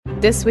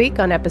This week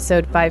on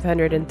episode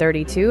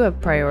 532 of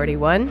Priority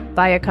One,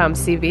 Viacom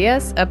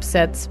CBS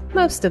upsets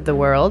most of the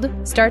world,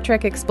 Star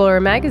Trek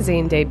Explorer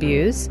magazine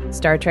debuts,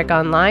 Star Trek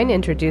Online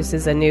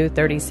introduces a new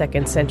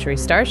 32nd Century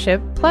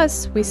starship,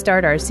 plus we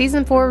start our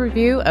Season 4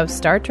 review of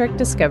Star Trek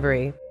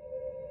Discovery.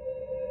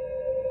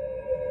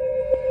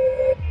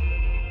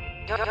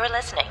 You're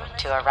listening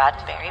to a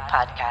Roddenberry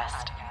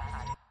podcast.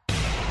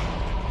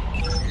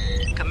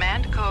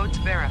 Command codes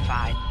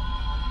verified.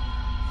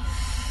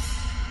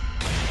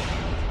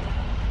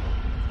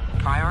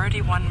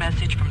 Priority 1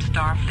 message from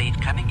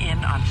Starfleet coming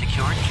in on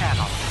secured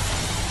channel.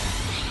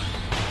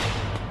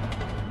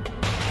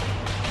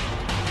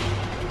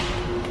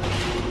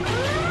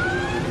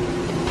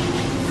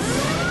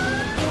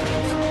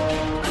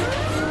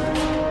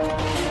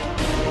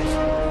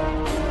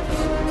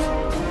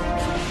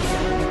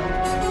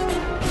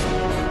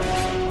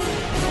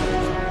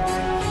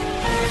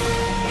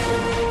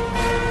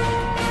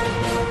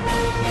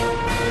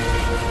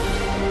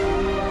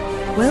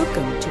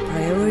 Welcome to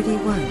Priority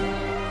One.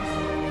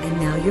 And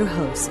now your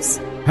hosts.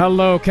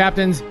 Hello,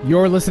 Captains.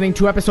 You're listening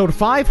to episode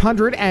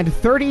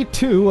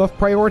 532 of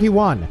Priority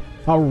One,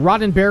 a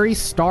Roddenberry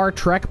Star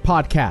Trek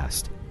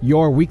podcast.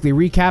 Your weekly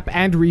recap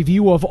and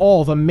review of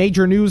all the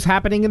major news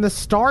happening in the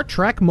Star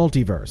Trek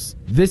multiverse.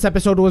 This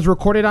episode was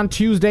recorded on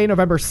Tuesday,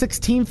 November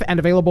 16th, and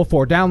available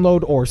for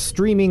download or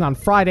streaming on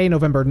Friday,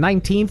 November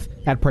 19th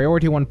at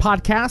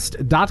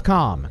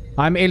PriorityOnePodcast.com.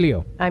 I'm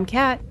Elio. I'm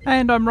Kat.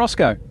 And I'm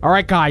Roscoe. All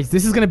right, guys,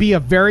 this is going to be a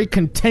very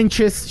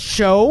contentious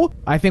show.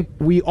 I think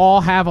we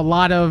all have a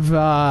lot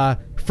of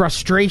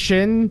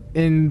frustration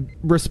in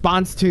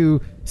response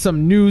to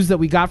some news that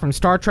we got from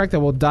Star Trek that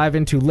we'll dive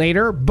into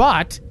later.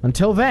 But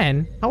until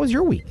then, how was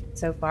your week?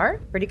 So far,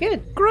 pretty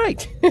good.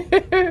 Great.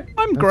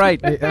 I'm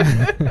great.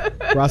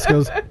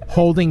 Roscoe's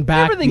holding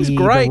back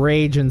the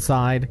rage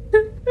inside.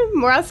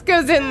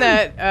 Roscoe's in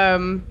that,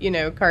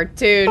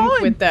 cartoon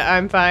with the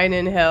I'm fine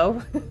in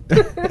hell.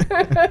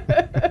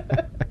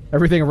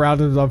 Everything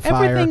around is on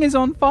fire. Everything is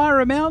on fire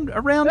around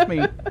me.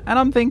 And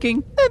I'm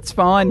thinking, it's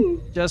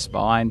fine. Just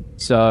fine.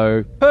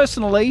 So,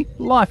 personally,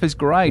 life is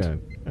great.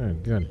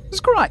 Good.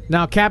 It's great.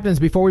 Now, Captains,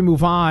 before we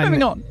move on,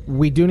 moving on,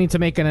 we do need to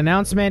make an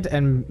announcement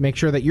and make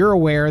sure that you're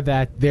aware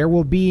that there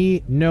will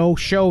be no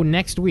show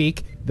next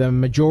week. The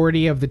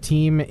majority of the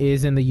team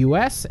is in the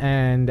U.S.,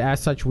 and as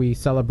such, we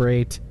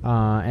celebrate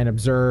and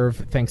observe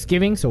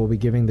Thanksgiving, so we'll be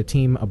giving the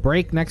team a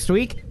break next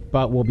week.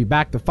 But we'll be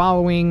back the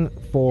following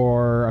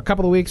for a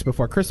couple of weeks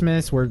before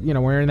Christmas. We're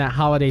in that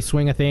holiday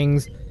swing of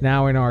things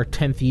now in our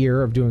 10th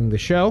year of doing the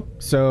show.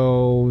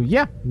 So,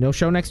 yeah, no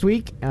show next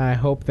week. I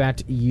hope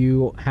that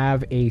you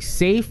have a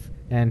safe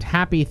and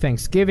happy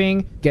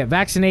Thanksgiving. Get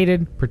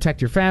vaccinated, protect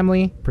your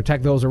family,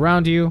 protect those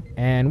around you,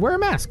 and wear a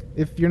mask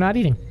if you're not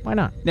eating. Why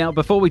not? Now,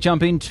 before we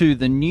jump into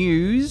the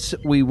news,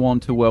 we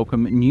want to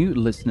welcome new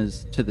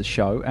listeners to the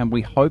show, and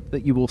we hope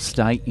that you will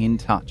stay in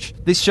touch.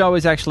 This show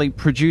is actually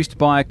produced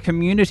by a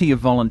community of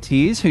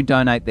volunteers who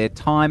donate their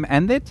time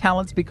and their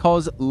talents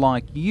because,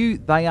 like you,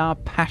 they are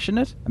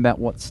passionate about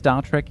what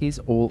Star Trek is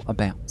all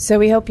about. So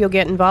we hope you'll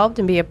get involved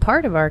and be a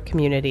part of our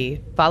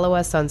community. Follow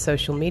us on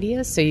social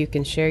media so you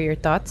can share your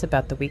thoughts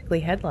about the weekly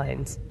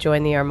headlines.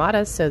 Join the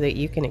Armada so that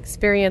you can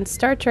experience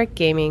Star Trek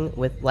gaming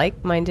with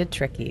like-minded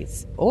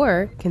Trekkies.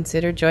 Or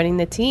consider joining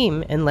the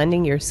team and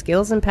lending your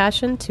skills and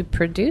passion to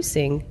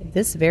producing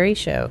this very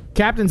show.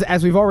 Captains,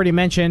 as we've already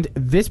mentioned,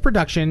 this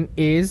production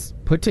is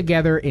put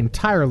together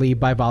entirely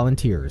by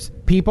volunteers.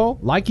 People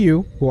like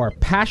you who are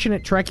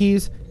passionate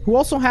Trekkies who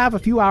also have a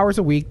few hours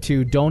a week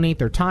to donate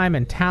their time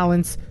and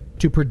talents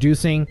to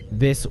producing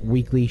this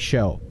weekly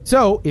show.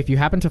 So, if you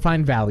happen to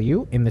find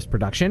value in this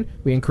production,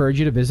 we encourage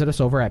you to visit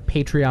us over at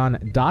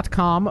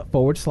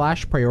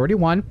patreon.com/Priority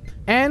One,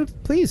 and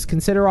please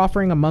consider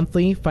offering a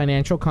monthly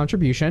financial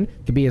contribution.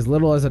 It can be as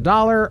little as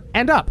 $1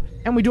 and up,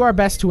 and we do our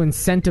best to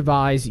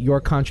incentivize your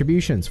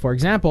contributions. For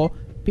example,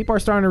 people are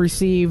starting to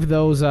receive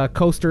those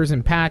coasters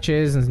and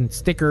patches and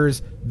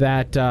stickers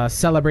that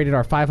celebrated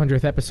our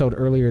 500th episode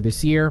earlier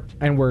this year,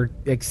 and we're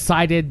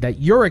excited that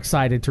you're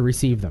excited to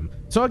receive them.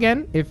 So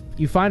again, if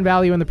you find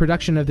value in the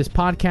production of this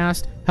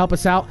podcast, help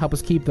us out, help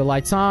us keep the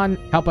lights on,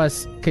 help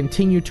us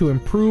continue to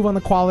improve on the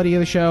quality of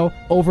the show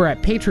over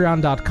at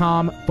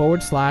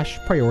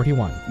patreon.com/Priority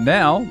One.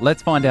 Now,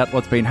 let's find out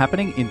what's been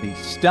happening in the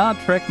Star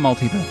Trek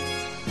multiverse.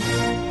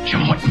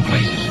 Jim, what in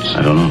places?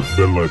 I don't know.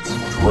 Then let's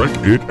Trek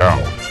it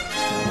out.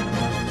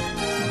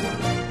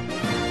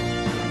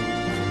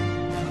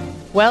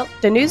 Well,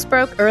 the news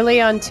broke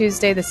early on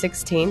Tuesday the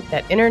 16th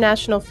that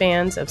international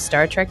fans of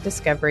Star Trek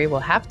Discovery will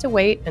have to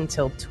wait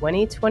until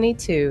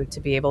 2022 to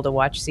be able to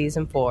watch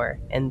Season 4,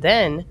 and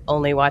then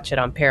only watch it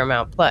on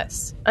Paramount+.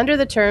 Under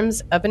the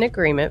terms of an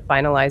agreement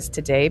finalized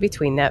today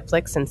between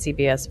Netflix and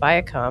CBS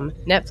Viacom,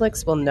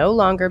 Netflix will no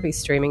longer be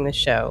streaming the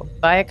show.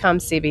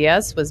 Viacom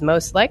CBS was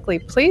most likely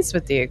pleased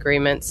with the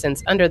agreement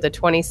since under the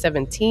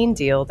 2017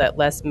 deal that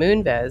Les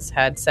Moonves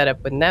had set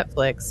up with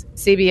Netflix,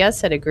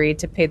 CBS had agreed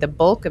to pay the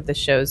bulk of the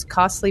show's cost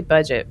costly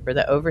budget for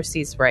the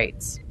overseas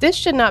rights. This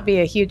should not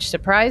be a huge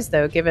surprise,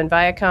 though, given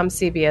Viacom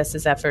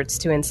CBS's efforts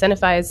to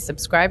incentivize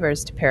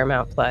subscribers to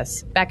Paramount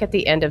Plus. Back at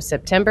the end of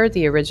September,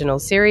 the original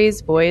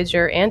series,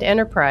 Voyager, and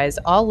Enterprise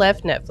all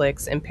left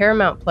Netflix, and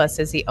Paramount Plus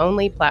is the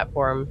only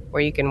platform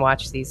where you can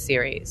watch these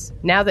series.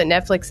 Now that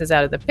Netflix is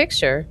out of the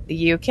picture,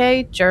 the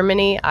UK,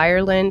 Germany,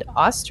 Ireland,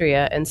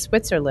 Austria, and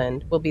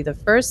Switzerland will be the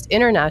first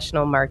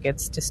international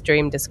markets to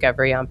stream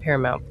Discovery on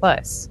Paramount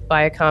Plus.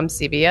 Viacom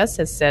CBS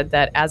has said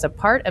that as a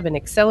part of an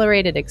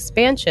accelerated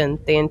expansion,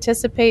 they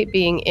anticipate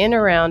being in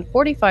around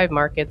 45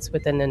 markets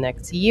within the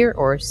next year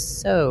or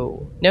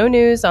so. No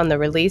news on the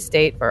release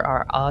date for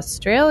our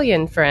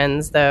Australian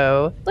friends,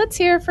 though. Let's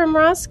hear from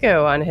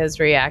Roscoe on his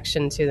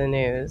reaction to the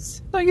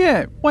news. So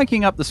yeah,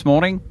 waking up this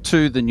morning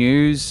to the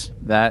news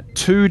that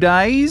 2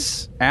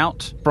 days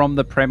out from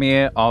the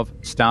premiere of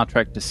Star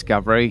Trek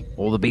Discovery,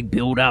 all the big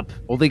build-up,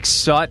 all the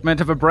excitement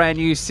of a brand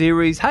new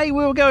series. Hey,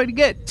 we were going to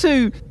get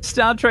 2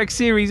 Star Trek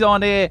series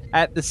on air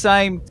at the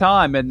same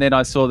time. And then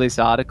I saw this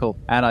article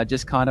and I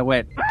just kind of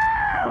went...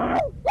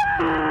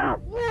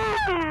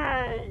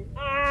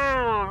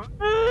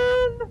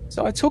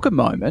 So I took a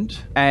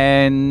moment,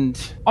 and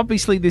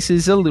obviously this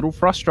is a little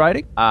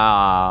frustrating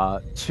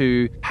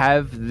to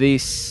have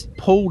this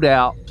pulled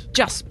out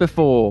just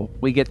before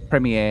we get the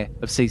premiere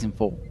of season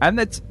 4.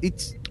 And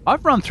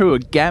I've run through a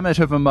gamut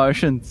of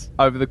emotions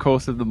over the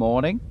course of the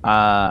morning.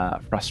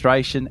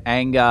 Frustration,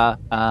 anger,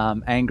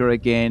 anger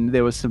again.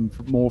 There was some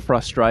more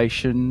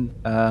frustration.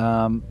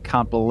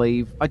 Can't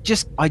believe. I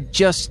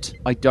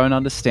don't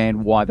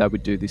understand why they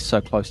would do this so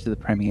close to the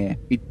premiere.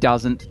 It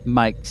doesn't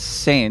make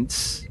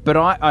sense. But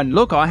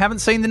I haven't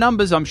seen the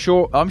numbers. I'm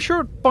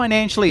sure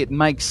financially it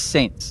makes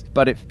sense,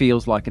 but it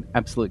feels like an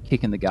absolute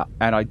kick in the gut.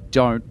 And I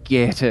don't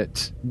get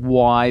it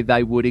why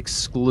they would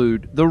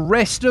exclude the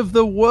rest of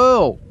the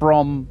world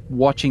from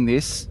watching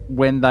this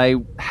when they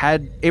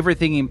had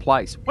everything in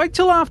place. Wait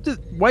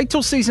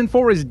till season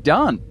 4 is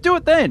done. Do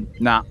it then.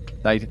 Nah.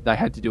 They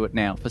had to do it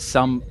now for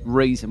some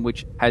reason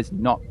which has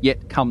not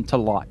yet come to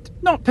light.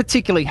 Not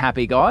particularly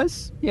happy,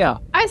 guys. Yeah.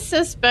 I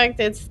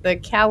suspect it's the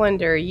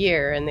calendar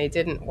year and they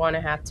didn't want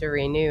to have to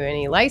renew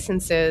any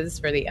licenses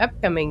for the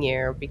upcoming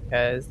year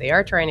because they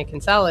are trying to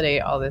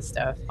consolidate all this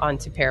stuff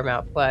onto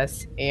Paramount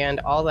Plus,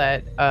 and all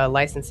that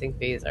licensing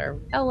fees are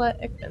hella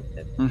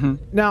expensive. Mm-hmm.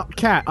 Now,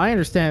 Kat, I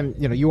understand,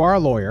 you are a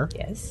lawyer.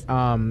 Yes.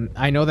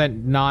 I know that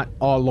not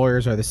all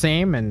lawyers are the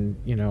same, and,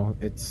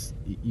 it's...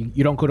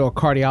 You don't go to a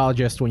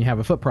cardiologist when you have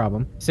a foot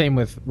problem. Same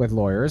with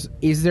lawyers.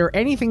 Is there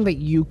anything that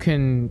you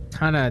can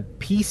kind of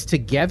piece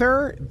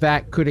together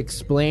that could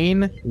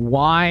explain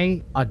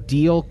why a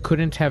deal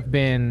couldn't have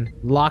been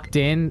locked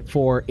in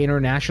for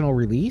international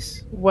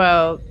release?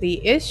 Well,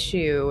 the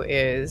issue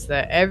is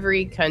that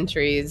every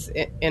country's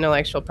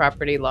intellectual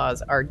property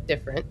laws are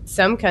different.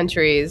 Some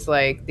countries,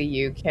 like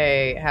the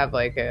UK, have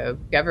like a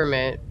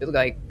government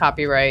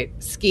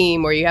copyright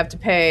scheme where you have to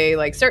pay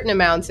like certain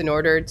amounts in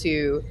order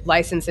to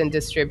license and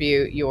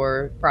distribute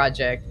your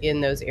project in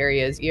those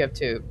areas. You have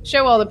to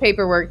show all the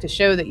paperwork to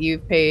show that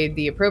you've paid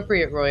the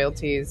appropriate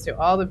royalties to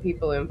all the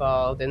people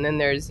involved. And then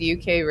there's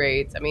UK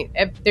rates. I mean,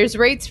 there's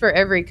rates for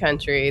every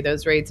country.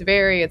 Those rates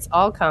vary. It's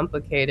all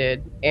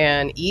complicated.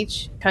 And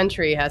each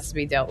country has to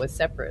be dealt with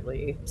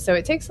separately. So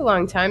it takes a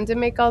long time to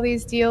make all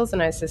these deals.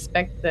 And I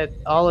suspect that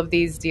all of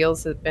these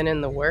deals have been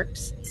in the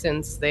works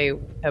since they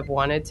have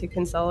wanted to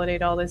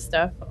consolidate all this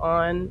stuff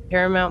on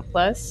Paramount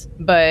Plus.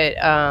 But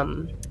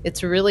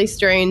it's really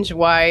strange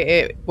why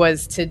it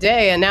was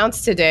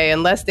announced today,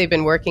 unless they've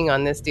been working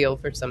on this deal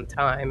for some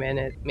time and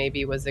it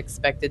maybe was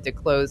expected to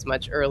close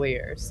much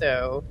earlier.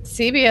 So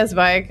CBS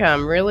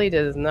Viacom really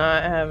does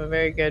not have a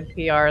very good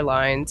PR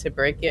line to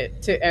break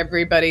it to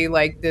everybody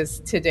like this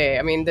today.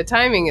 I mean, the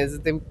timing is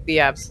the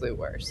absolute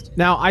worst.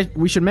 Now,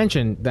 we should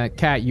mention that,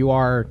 Kat, you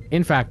are,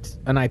 in fact,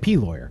 an IP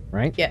lawyer,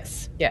 right?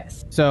 Yes.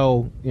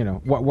 So,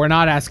 we're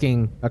not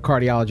asking a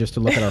cardiologist to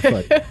look at our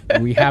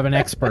foot. We have an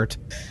expert.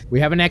 We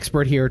have an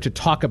expert here to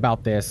talk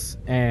about this,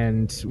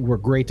 and we're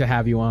great to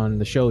have you on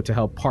the show to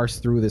help parse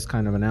through this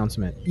kind of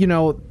announcement.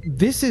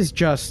 This is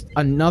just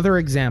another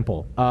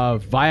example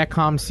of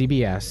Viacom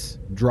CBS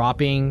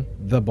dropping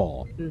the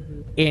ball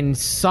in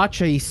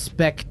such a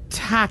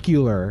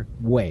spectacular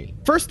way.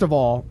 First of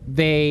all,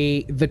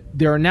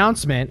 their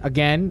announcement,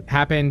 again,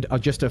 happened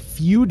just a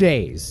few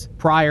days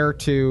prior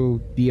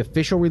to the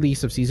official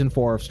release of Season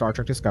 4 of Star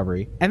Trek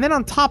Discovery. And then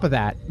on top of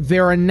that,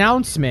 their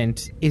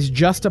announcement is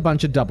just a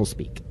bunch of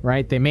doublespeak,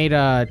 right? They made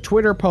a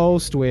Twitter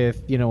post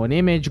with, an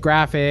image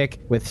graphic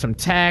with some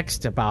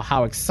text about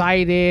how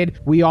excited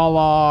we all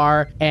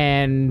are,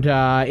 and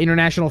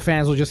international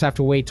fans will just have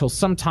to wait till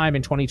sometime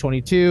in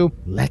 2022.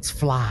 Let's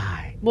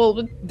fly.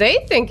 Well,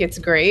 they think it's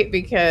great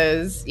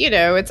because,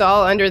 it's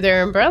all under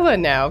their umbrella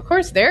now. Of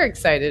course, they're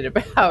excited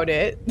about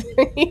it,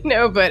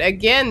 but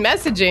again,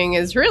 messaging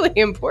is really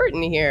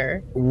important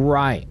here.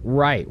 Right.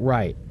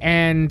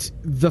 And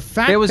the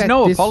fact there was that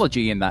no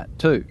apology in that,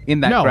 too. In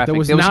that graphic. There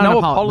was no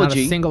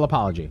apology. Not a single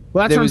apology.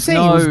 Well, that's what I'm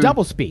saying. It was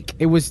doublespeak.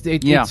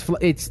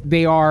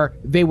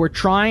 They were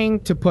trying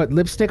to put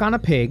lipstick on a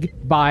pig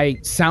by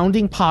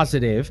sounding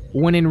positive,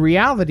 when in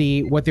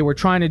reality, what they were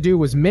trying to do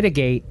was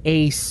mitigate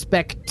a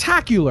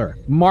spectacular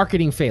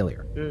marketing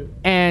failure.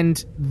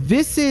 And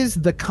this is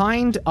the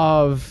kind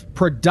of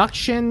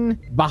production,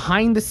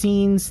 behind the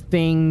scenes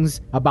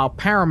things about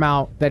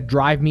Paramount that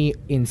drive me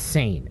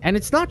insane. And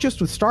it's not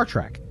just with Star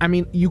Trek. I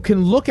mean, you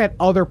can look at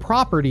other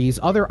properties,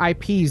 other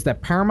IPs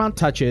that Paramount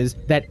touches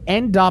that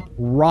end up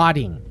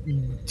rotting.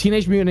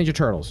 Teenage Mutant Ninja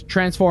Turtles,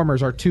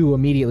 Transformers are two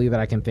immediately that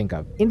I can think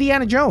of.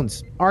 Indiana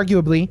Jones,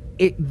 arguably,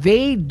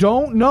 they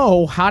don't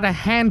know how to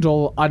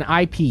handle an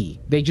IP.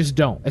 They just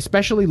don't,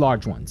 especially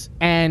large ones.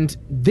 And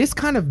this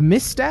kind of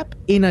misstep,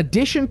 in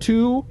addition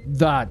to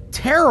the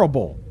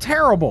terrible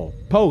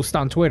post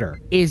on Twitter,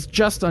 is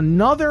just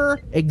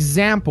another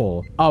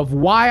example of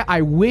why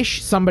I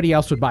wish somebody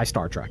else would buy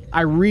Star Trek.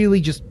 I really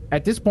just,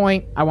 at this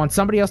point, I want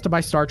somebody else to buy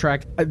Star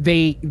Trek.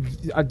 They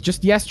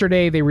just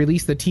yesterday, they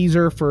released the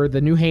teaser for the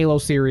new Halo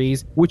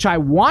series, which I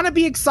want to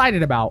be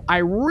excited about. I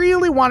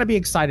really want to be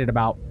excited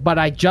about, but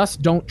I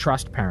just don't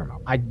trust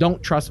Paramount. I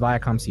don't trust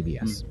Viacom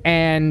CBS.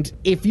 And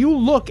if you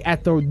look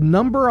at the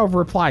number of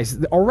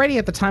replies, already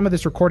at the time of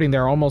this recording,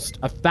 there are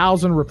almost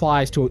 1,000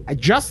 replies to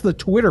just the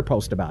Twitter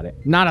post about it.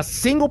 Not a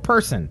single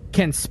person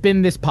can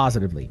spin this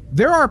positively.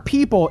 There are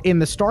people in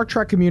the Star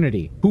Trek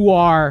community who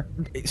are,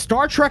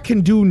 Star Trek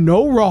can do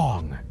no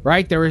wrong,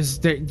 right?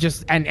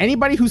 And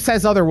anybody who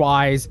says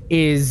otherwise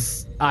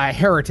is a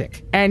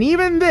heretic. And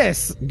even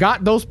this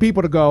got those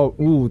people to go,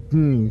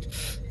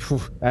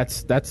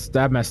 that's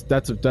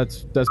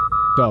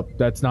up.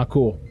 That's not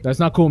cool. That's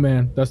not cool,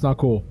 man. That's not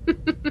cool.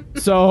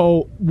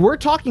 So we're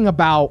talking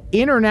about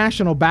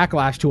international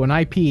backlash to an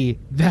IP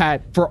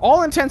that, for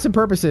all intents and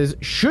purposes,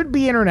 should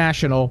be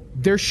international.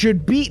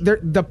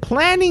 The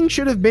planning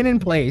should have been in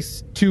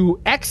place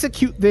to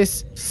execute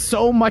this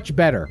so much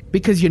better,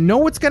 because you know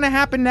what's going to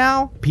happen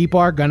now? People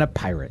are going to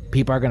pirate.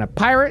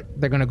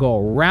 They're going to go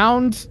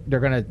around. They're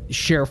going to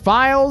share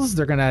files.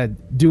 They're going to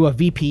do a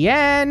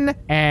VPN,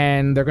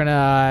 and they're going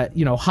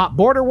to, hop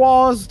border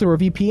walls through a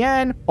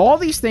VPN. All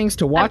these things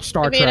to watch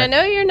Star Trek. I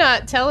know you're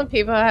not telling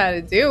people how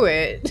to do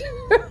it.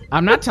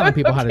 I'm not telling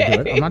people how to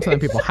do it. I'm not telling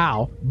people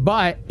how,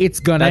 but it's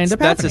going to end up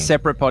happening. That's a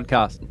separate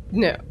podcast.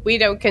 No, we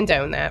don't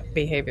condone that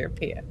behavior,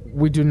 Pia.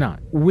 We do not.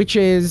 Which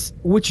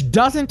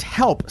doesn't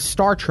help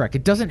Star Trek.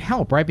 It doesn't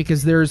help, right?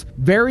 Because there's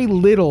very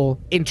little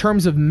in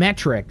terms of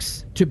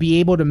metrics to be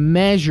able to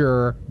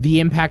measure the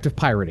impact of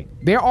pirating.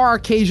 There are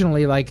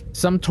occasionally, like,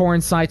 some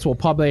torrent sites will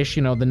publish,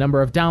 the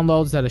number of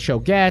downloads that a show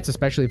gets,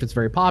 especially if it's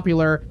very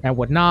popular and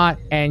whatnot.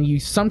 And you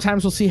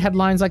sometimes will see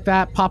headlines like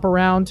that pop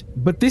around.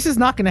 But this is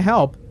not going to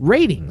help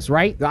ratings,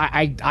 right?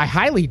 I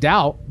highly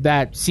doubt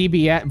that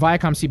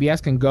Viacom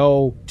CBS can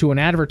go to an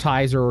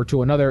advertiser or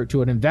to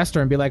an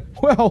investor and be like,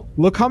 well,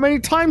 look how many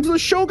times the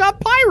show got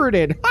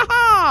pirated. Ha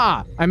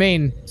ha! I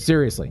mean,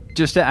 seriously.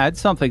 Just to add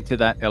something to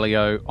that,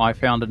 Elio, I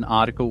found an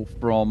article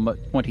from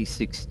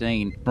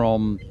 2016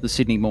 from the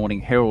Sydney Morning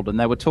Herald, and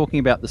they were talking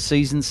about the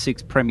season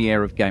 6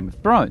 premiere of Game of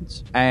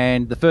Thrones.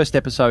 And the first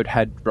episode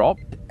had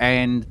dropped,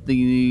 and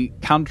the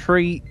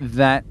country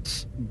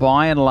that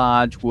by and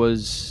large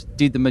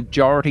did the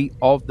majority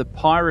of the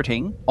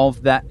pirating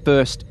of that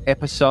first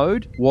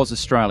episode was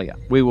Australia.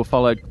 We were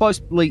followed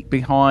closely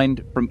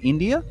behind from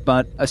India,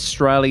 but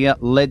Australia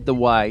led the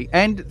way.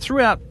 And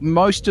throughout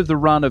most of the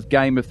run of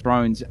Game of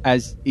Thrones,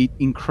 as it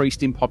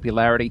increased in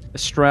popularity,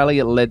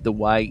 Australia led the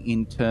way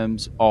in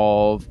terms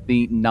of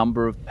the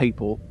number of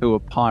people who are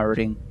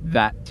pirating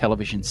that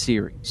television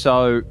series.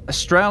 So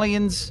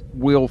Australians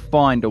will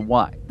find a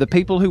way. The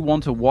people who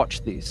want to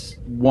watch this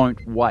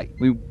won't wait.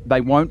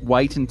 They won't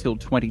wait until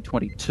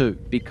 2022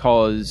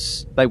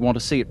 because they want to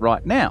see it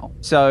right now.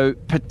 So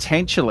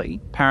potentially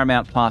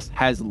Paramount Plus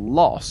has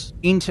lost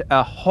into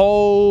a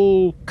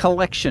whole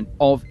collection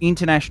of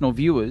international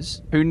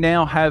viewers who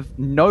now have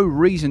no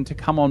reason to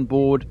come on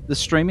board the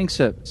streaming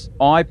service.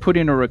 I put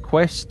in a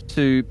request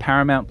to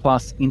Paramount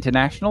Plus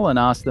International and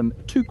asked them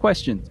 2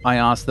 questions. I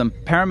asked them,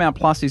 Paramount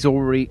Plus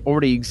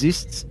already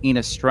exists in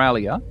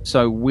Australia,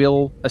 so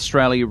will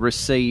Australia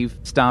receive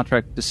Star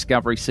Trek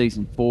Discovery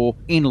Season 4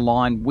 in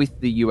line with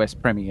the US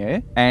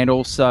premiere? And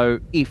also,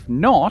 if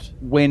not,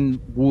 when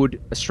would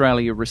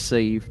Australia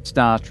receive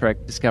Star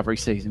Trek Discovery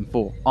Season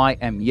 4? I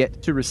am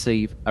yet to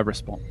receive a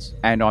response,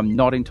 and I'm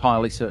not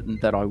entirely certain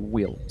that I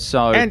will.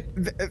 So,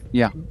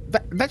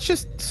 that's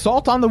just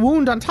salt on the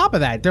wound on top of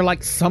that. They're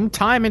like,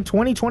 sometime in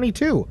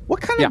 2022. What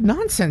kind of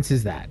nonsense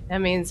is that? That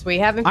means we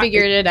haven't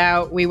figured it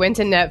out. We went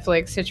to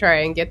Netflix to try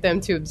and get them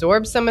to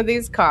absorb some of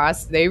these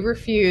costs. They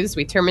refused.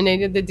 We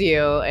terminated the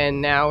deal,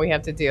 and now we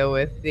have to deal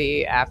with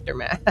the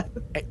aftermath.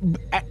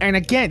 And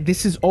again,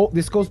 this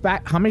goes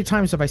back. How many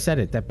times have I said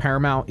it that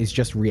Paramount is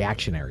just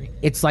reactionary?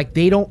 It's like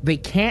they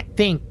can't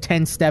think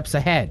 10 steps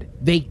ahead.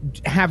 They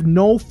have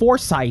no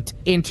foresight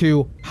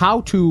into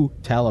how to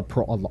tell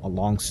a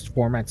long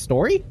format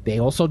story. They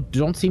also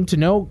don't seem to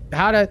know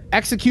how to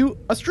execute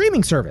a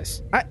streaming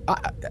service.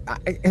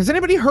 Has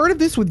anybody heard of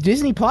this with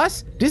Disney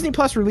Plus? Disney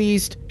Plus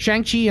released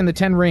Shang-Chi and the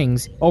Ten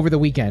Rings over the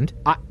weekend.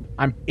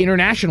 I'm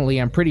internationally,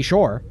 I'm pretty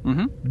sure.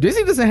 Mm-hmm.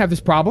 Disney doesn't have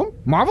this problem.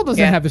 Marvel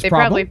doesn't have this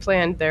problem. They probably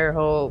planned their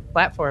whole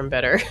platform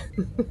better.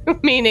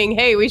 Meaning,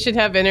 hey, we should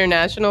have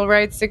international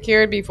rights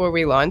secured before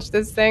we launch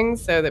this thing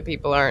so that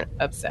people aren't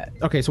upset.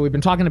 Okay, so we've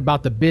been talking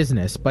about the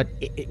business, but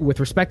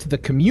with respect to the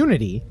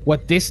community,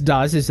 what this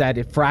does is that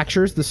it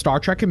fractures the Star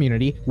Trek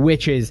community,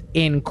 which is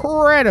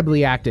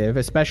incredibly active,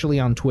 especially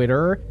on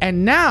Twitter.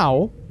 And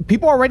now,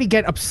 people already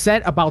get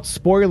upset about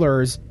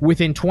spoilers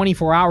within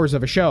 24 hours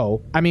of a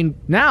show. I mean,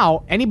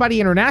 now, anybody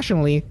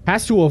internationally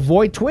has to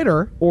avoid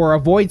Twitter or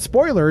avoid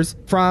spoilers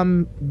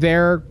from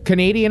their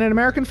Canadian and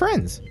American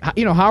friends. How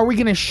are we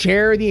going to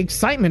share the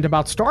excitement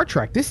about Star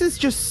Trek? This is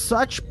just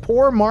such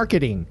poor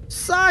marketing.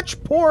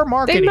 Such poor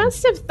marketing. They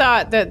must have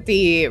thought that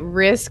the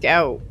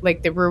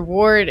the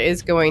reward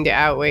is going to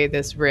outweigh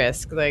this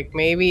risk. Like,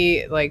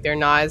 maybe, they're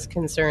not as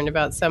concerned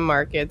about some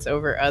markets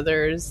over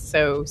others.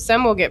 So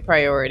some will get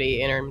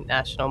priority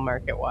international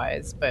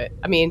market-wise. But,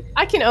 I mean,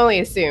 I can only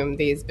assume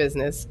these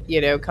business,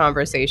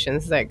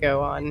 conversations that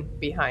go on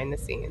behind the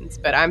scenes.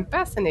 But I'm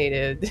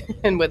fascinated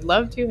and would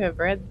love to have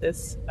read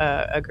this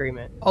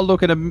agreement. I'll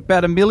look at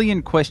about a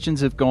million questions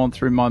have gone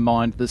through my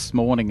mind this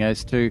morning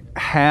as to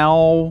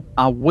how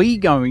are we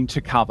going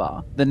to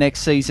cover the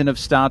next season of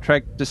Star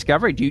Trek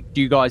Discovery? Do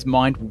you guys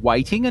mind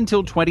waiting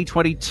until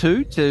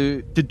 2022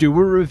 to do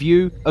a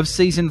review of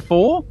season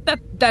 4?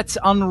 That's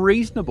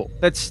unreasonable.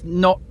 That's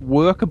not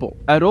workable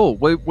at all.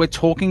 We're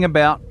talking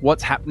about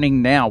what's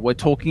happening now. We're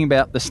talking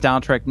about the Star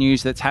Trek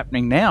news that's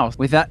happening now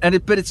with that.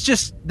 But it's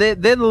just, they're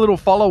the little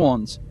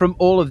follow-ons from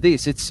all of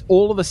this. It's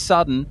all of a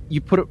sudden,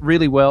 you put it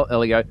really well,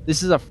 Elio,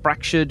 this is a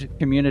fractured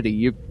community.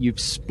 You've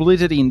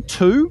split it in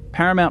two.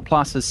 Paramount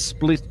Plus has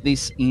split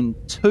this in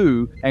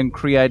two and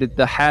created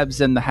the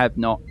haves and the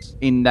have-nots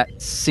in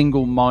that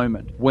single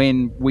moment.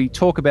 When we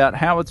talk about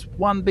how it's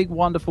one big,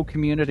 wonderful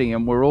community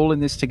and we're all in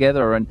this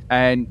together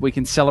and we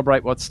can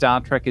celebrate what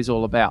Star Trek is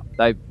all about.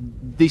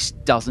 This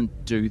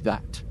doesn't do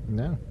that.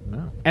 No.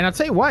 And I'll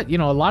tell you what,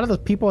 a lot of the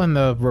people in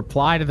the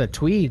reply to the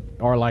tweet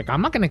are like, why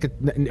am I going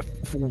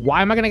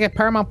to get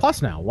Paramount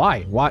Plus now?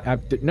 Why?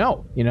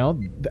 No,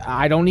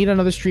 I don't need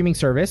another streaming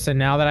service. And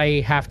now that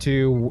I have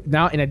to,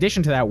 in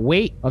addition to that,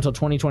 wait until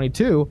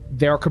 2022,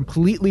 they're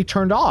completely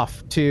turned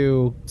off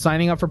to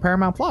signing up for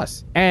Paramount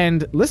Plus.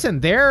 And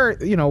listen,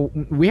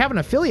 we have an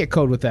affiliate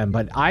code with them,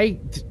 but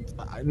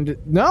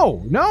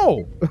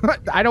no,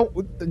 I don't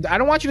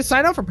want you to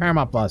sign up for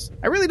Paramount Plus.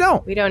 I really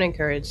don't. We don't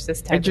encourage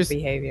this type of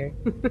behavior.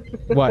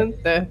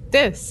 What?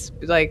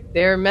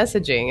 Their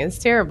messaging is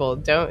terrible.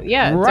 Don't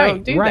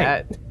do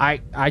that.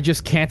 I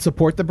just can't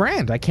support the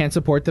brand. I can't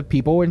support the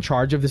people in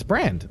charge of this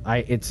brand.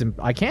 I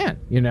can't,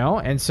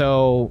 and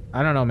so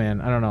I don't know,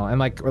 man. I don't know. And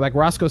like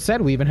Roscoe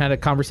said, we even had a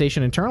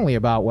conversation internally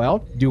about,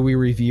 well, do we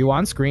review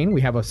on screen?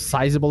 We have a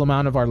sizable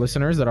amount of our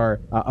listeners that are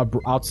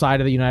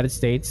outside of the United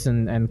States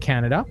and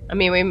Canada. I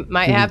mean, we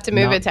might have to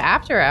move it to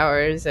after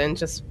hours and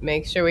just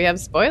make sure we have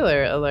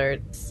spoiler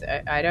alerts.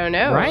 I don't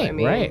know. Right.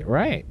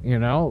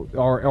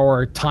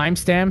 Or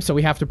timestamps that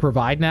we have to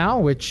provide now,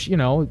 which,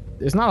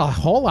 is not a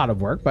whole lot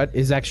of work, but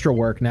is extra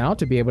work now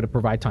to be able to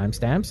provide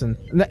timestamps. And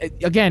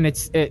again,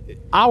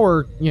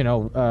 our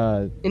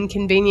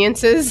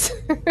inconveniences.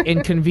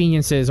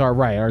 Inconveniences are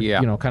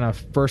kind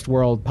of first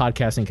world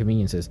podcast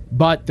inconveniences.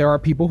 But there are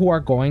people who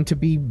are going to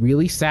be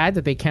really sad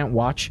that they can't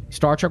watch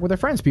Star Trek with their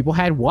friends. People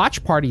had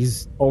watch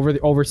parties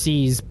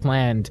overseas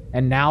planned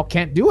and now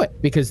can't do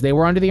it because they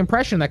were under the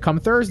impression that come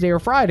Thursday or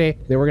Friday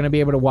they were going to be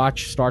able to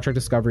watch Star Trek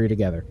Discovery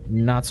together.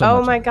 Not so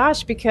much. Oh my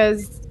gosh,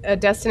 because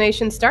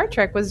Destination Star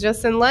Trek was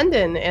just in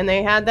London and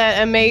they had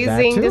that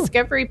amazing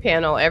Discovery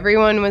panel.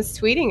 Everyone was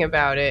tweeting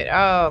about it.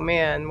 Oh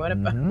man, what a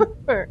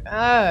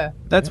bummer.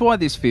 That's why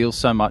this feels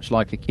so much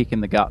like a kick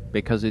in the gut,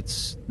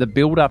 because the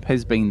build-up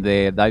has been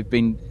there.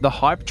 The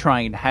hype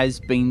train has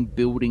been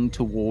building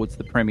towards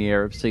the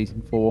premiere of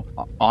season 4.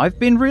 I've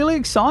been really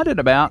excited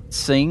about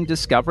seeing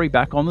Discovery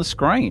back on the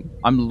screen.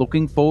 I'm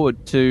looking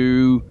forward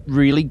to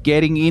really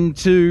getting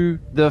into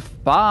the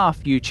far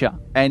future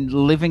and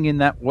living in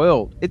that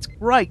world. It's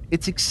great.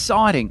 It's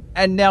exciting.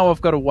 And now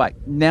I've got to wait.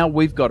 Now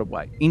we've got to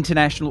wait.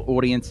 International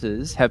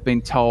audiences have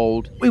been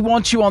told, we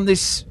want you on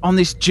this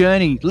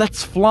journey.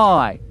 Let's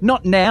fly.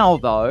 Not now,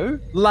 though.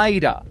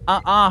 Later.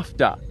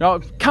 After.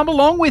 No, come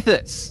along with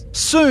us.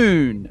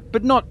 Soon.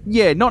 But not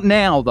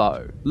now,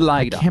 though.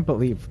 Later.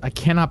 I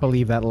cannot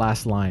believe that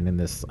last line in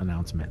this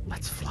announcement.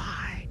 Let's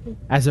fly.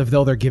 As if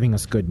though they're giving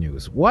us good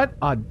news. What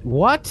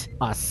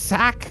a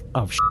sack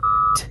of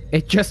shit.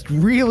 It just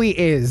really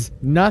is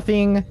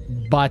nothing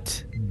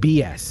but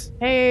BS.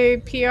 Hey,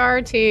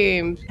 PR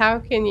team, how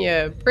can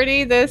you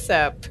pretty this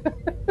up?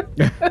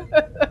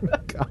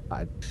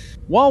 God.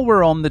 While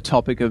we're on the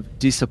topic of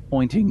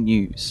disappointing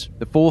news,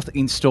 the fourth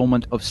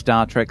installment of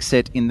Star Trek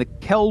set in the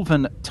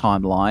Kelvin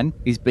timeline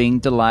is being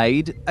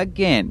delayed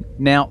again.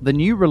 Now, the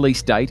new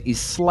release date is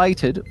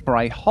slated for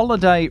a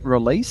holiday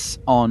release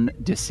on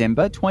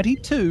December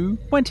 22,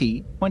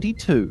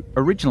 2022.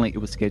 Originally, it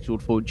was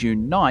scheduled for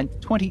June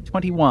 9th,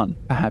 2021.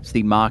 Perhaps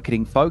the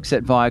marketing folks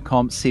at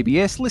Viacom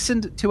CBS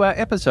listened to our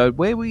episode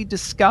where we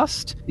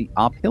discussed the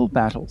uphill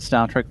battle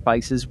Star Trek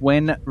faces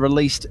when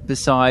released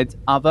besides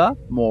other,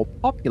 more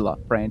popular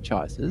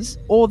franchises,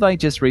 or they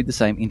just read the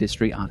same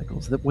industry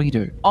articles that we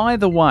do.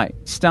 Either way,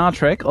 Star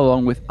Trek,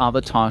 along with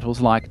other titles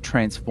like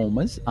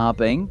Transformers, are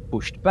being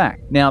pushed back.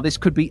 Now, this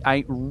could be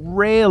a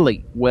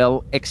rarely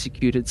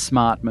well-executed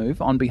smart move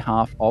on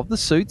behalf of the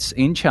suits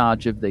in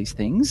charge of these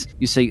things.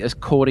 You see,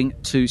 according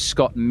to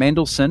Scott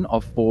Mendelson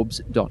of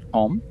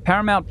Forbes.com,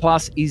 Paramount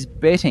Plus is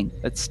betting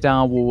that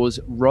Star Wars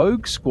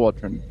Rogue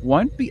Squadron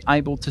won't be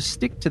able to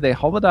stick to their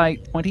holiday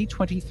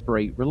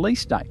 2023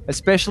 release date,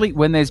 especially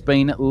when there's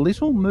been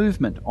little movement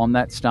on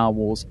that Star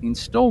Wars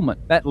installment.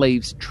 That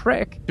leaves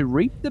Trek to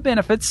reap the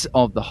benefits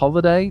of the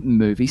holiday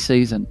movie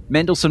season.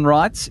 Mendelson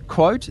writes,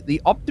 quote,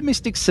 "The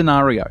optimistic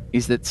scenario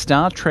is that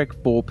Star Trek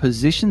 4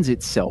 positions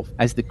itself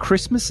as the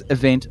Christmas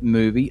event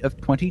movie of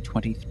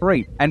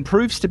 2023 and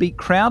proves to be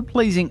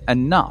crowd-pleasing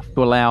enough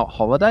to allow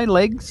holiday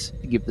legs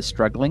to give the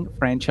struggling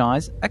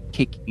franchise a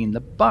kick in the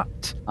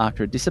butt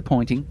after a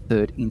disappointing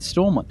third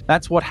installment.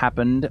 That's what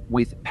happened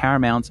with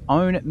Paramount's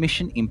own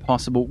Mission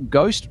Impossible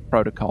Ghost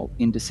Protocol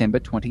in December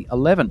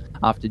 2011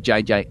 after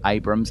J.J.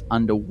 Abrams'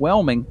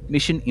 underwhelming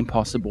Mission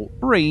Impossible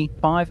 3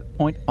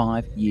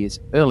 5.5 years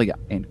earlier."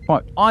 End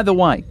quote. Either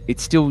way,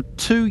 it's still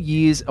 2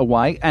 years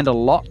away and a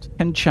lot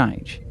can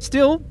change.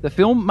 Still, the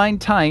film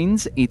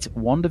maintains its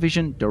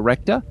WandaVision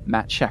director,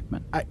 Matt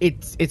Shakman.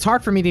 It's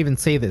hard for me to even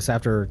say this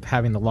after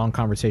having the long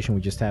conversation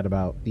we just had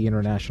about the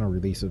international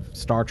release of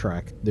Star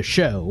Trek, the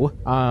show.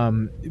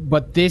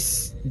 But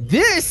this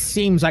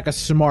seems like a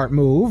smart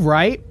move,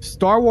 right?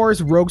 Star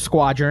Wars Rogue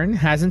Squadron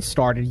hasn't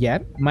started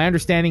yet. My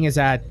understanding is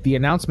that the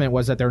announcement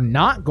was that they're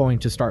not going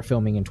to start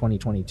filming in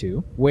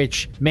 2022,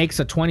 which makes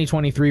a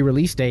 2023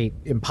 release date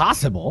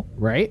impossible,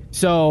 right?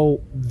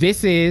 So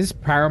this is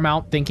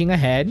Paramount thinking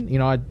ahead. You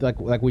know,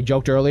 like we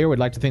joked earlier, we'd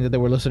like to think that they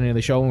were listening to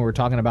the show when we were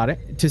talking about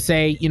it, to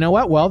say, you know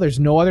what, well, there's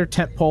no other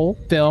tentpole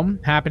film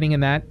happening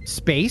in that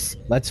space.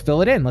 Let's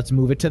fill it in. Let's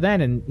move it to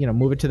then and, you know,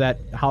 move it to that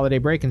holiday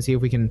break and see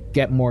if we can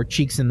get more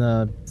cheeks in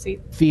the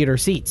theater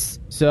seats.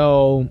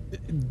 So,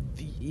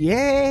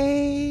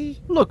 yay.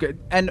 Look,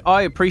 and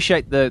I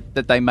appreciate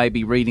that they may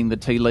be reading the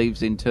tea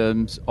leaves in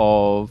terms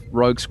of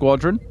Rogue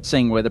Squadron,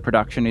 seeing where the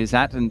production is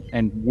at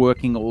and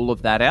working all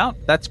of that out.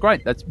 That's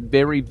great. That's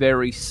very,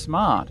 very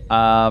smart.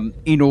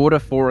 In order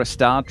for a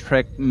Star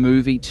Trek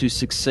movie to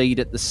succeed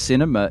at the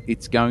cinema,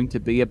 it's going to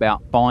be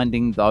about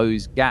finding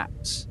those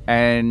gaps.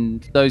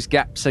 And those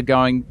gaps they're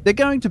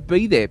going to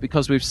be there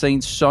because we've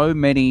seen so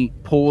many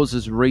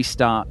pauses,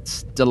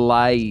 restarts,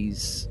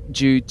 delays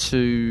due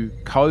to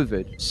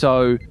COVID.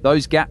 So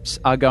those gaps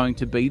are going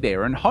to be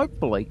there, and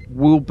hopefully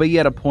we'll be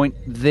at a point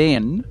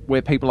then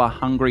where people are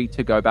hungry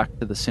to go back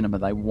to the cinema.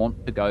 They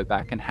want to go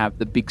back and have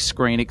the big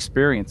screen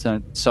experience.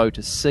 And so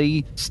to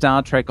see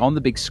Star Trek on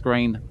the big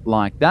screen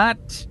like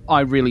that,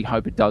 I really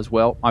hope it does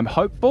well. I'm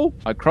hopeful.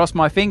 I cross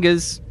my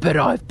fingers, but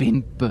I've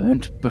been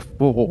burnt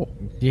before.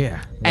 Yeah.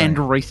 Right. And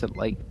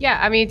recently. Yeah,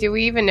 I mean, do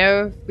we even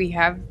know if we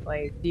have,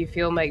 like, do you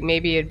feel like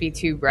maybe it'd be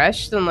too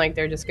rushed and, like,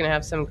 they're just going to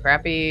have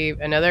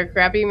another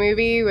crappy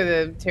movie with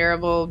a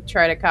terrible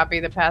try to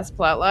copy the past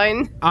plot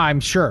line? I'm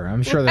sure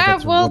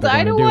that's what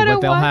they're going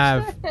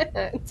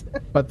to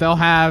do. But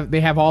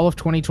they have all of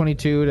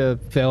 2022 to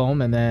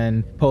film and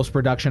then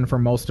post-production for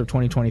most of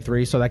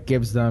 2023, so that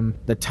gives them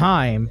the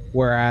time,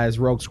 whereas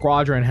Rogue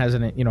Squadron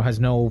has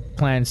no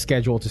planned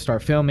schedule to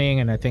start filming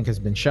and I think has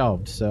been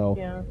shelved. So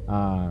yeah.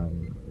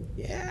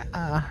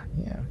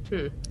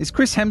 Is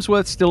Chris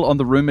Hemsworth still on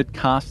the rumored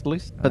cast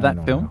list for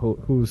that film?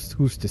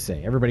 Who's to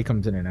say? Everybody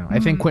comes in and out. I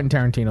think Quentin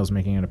Tarantino's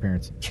making an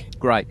appearance.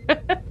 Great.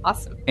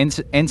 Awesome.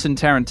 Ensign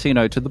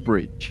Tarantino to the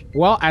bridge.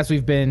 Well, as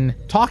we've been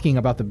talking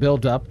about the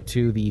build-up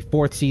to the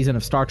fourth season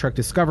of Star Trek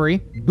Discovery,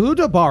 Boo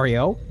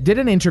DeBario did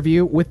an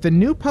interview with the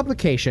new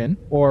publication,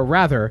 or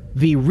rather,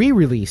 the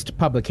re-released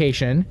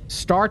publication,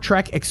 Star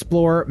Trek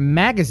Explorer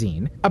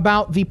magazine,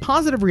 about the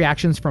positive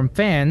reactions from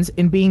fans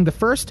in being the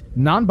first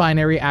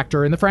non-binary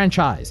actor in the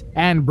franchise,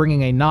 and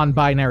bringing a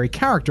non-binary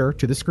character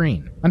to the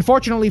screen.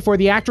 Unfortunately for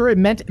the actor, it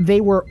meant they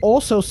were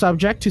also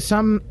subject to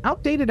some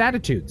outdated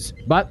attitudes,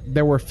 but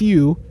there were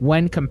few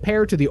when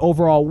compared to the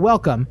overall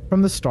welcome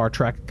from the Star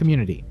Trek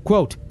community.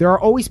 Quote, "There are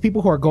always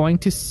people who are going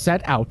to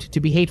set out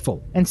to be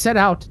hateful and set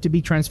out to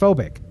be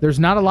transphobic. There's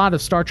not a lot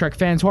of Star Trek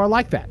fans who are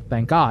like that,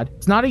 thank God.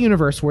 It's not a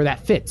universe where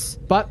that fits,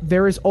 but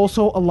there is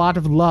also a lot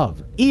of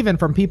love, even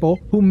from people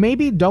who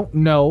maybe don't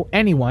know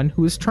anyone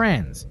who is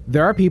trans.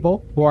 There are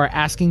people who are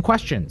asking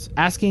questions,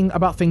 asking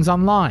about things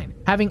online,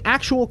 having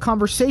actual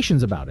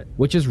conversations about it,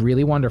 which is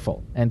really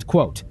wonderful. End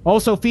quote.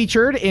 Also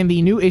featured in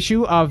the new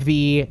issue of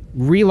the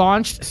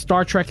relaunched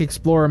Star Trek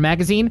Explorer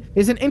magazine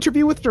is an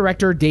interview with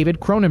director David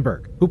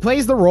Cronenberg, who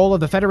plays the role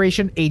of the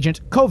Federation agent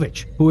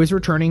Kovich, who is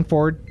returning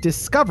for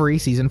Discovery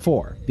Season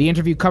 4. The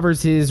interview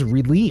covers his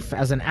relief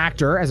as an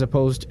actor as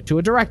opposed to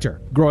a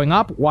director, growing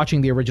up watching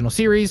the original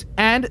series,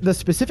 and the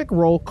specific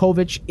role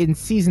Kovich in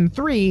Season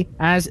 3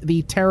 as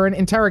the Terran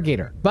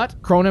interrogator.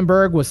 But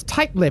Cronenberg was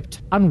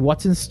tight-lipped on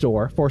what's in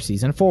store for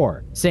Season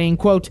 4, saying,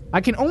 quote,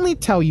 "I can only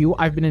tell you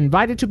I've been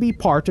invited to be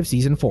part of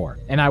Season 4,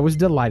 and I was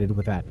delighted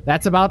with that.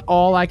 That's about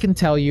all I can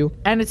tell you,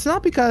 and it's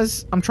not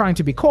because I'm trying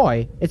to be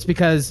coy, it's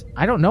because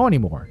I don't know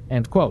anymore."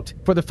 End quote.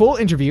 For the full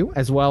interview,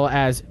 as well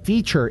as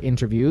feature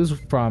interviews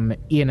from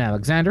Ian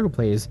Alexander, who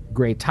plays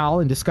Grey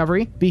Tal in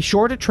Discovery, be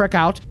sure to check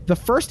out the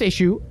first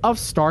issue of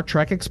Star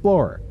Trek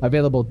Explorer,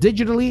 available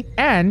digitally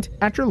and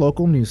at your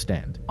local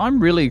newsstand. I'm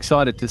really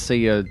excited to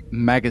see a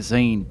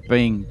magazine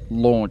being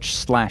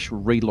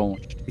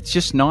launched/relaunched. It's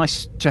just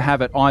nice to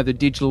have it either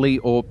digitally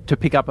or to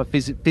pick up a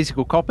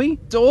physical copy.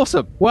 It's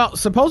awesome. Well,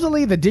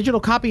 supposedly the digital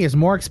copy is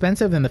more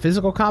expensive than the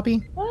physical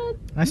copy. What?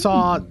 I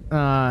saw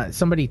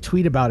somebody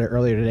tweet about it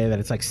earlier today that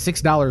it's like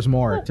 $6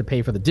 more to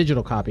pay for the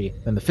digital copy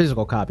than the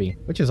physical copy,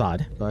 which is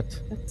odd, but...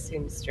 That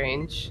seems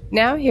strange.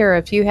 Now here are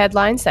a few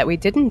headlines that we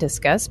didn't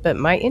discuss but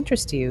might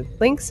interest you.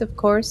 Links, of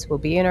course, will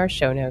be in our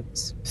show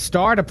notes.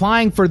 Start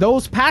applying for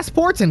those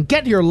passports and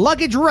get your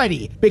luggage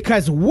ready,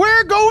 because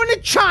we're going to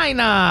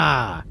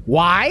China!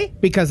 Why?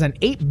 Because an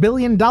 $8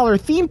 billion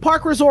theme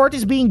park resort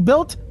is being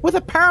built with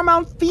a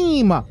Paramount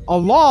theme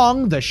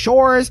along the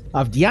shores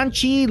of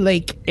Dianchi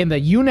Lake in the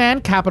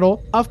Yunnan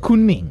capital of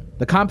Kunming.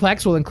 The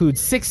complex will include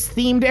 6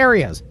 themed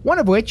areas, one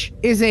of which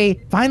is a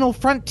Final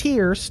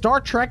Frontier Star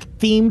Trek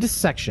themed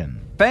section.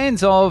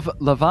 Fans of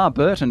LeVar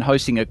Burton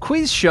hosting a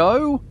quiz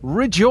show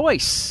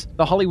rejoice.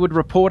 The Hollywood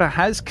Reporter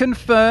has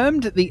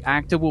confirmed the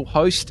actor will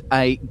host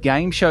a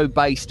game show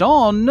based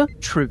on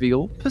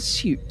Trivial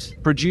Pursuit.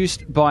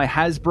 Produced by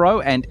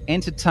Hasbro and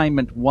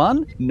Entertainment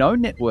One, no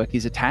network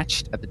is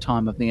attached at the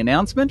time of the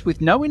announcement, with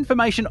no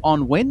information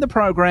on when the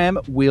program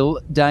will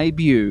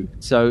debut.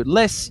 So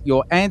less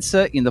your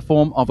answer in the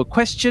form of a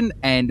question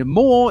and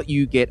more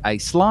you get a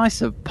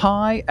slice of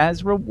pie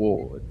as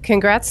reward.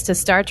 Congrats to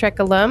Star Trek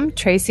alum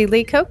Tracy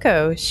Lee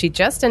Coco. She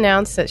just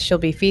announced that she'll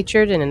be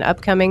featured in an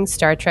upcoming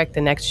Star Trek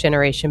The Next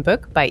Generation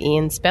book by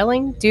Ian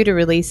Spelling, due to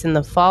release in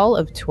the fall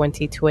of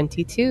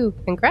 2022.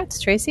 Congrats,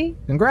 Tracy.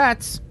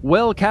 Congrats.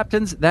 Well,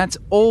 Captains, that's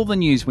all the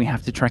news we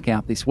have to track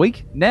out this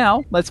week.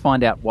 Now, let's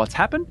find out what's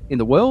happened in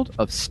the world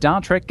of Star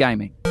Trek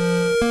gaming.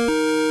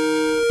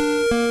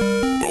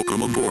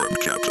 Welcome aboard,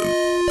 Captain.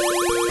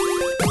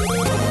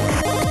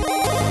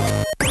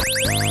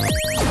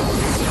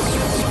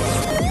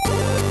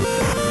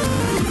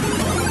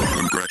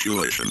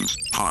 Congratulations.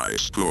 High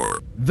score.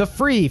 The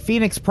free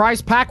Phoenix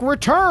Prize Pack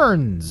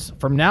returns!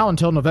 From now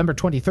until November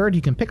 23rd,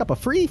 you can pick up a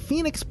free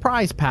Phoenix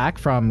Prize Pack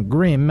from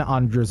Grimm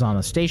on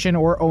Drazana Station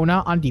or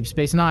Ona on Deep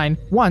Space Nine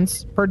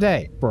once per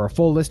day. For a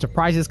full list of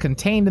prizes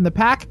contained in the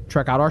pack,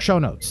 check out our show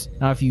notes.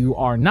 Now, if you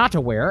are not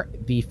aware,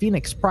 the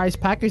Phoenix Prize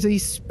Pack is a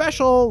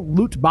special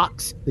loot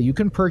box that you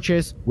can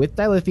purchase with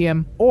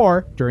dilithium,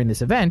 or during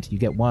this event, you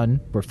get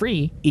one for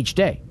free each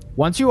day.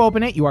 Once you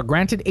open it, you are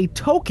granted a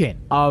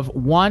token of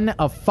one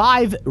of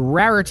 5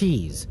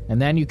 rarities,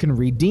 and then you can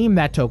redeem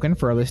that token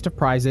for a list of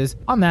prizes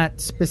on that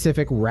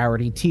specific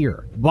rarity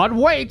tier. But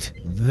wait,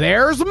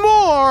 there's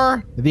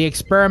more! The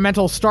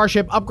experimental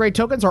Starship upgrade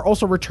tokens are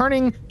also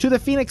returning to the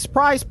Phoenix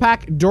Prize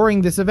Pack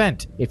during this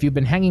event. If you've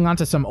been hanging on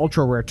to some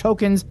ultra rare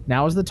tokens,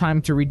 now is the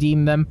time to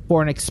redeem them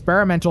for an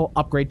experimental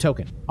upgrade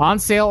token. On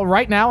sale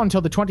right now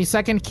until the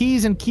 22nd,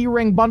 keys and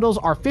keyring bundles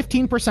are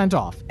 15%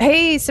 off.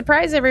 Hey,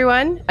 surprise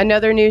everyone!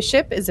 Another new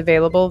ship is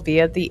available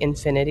via the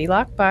Infinity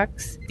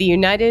Lockbox. The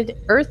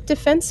United Earth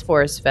Defense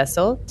Force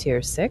vessel,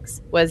 Tier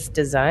 6, was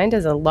designed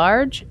as a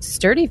large,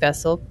 sturdy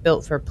vessel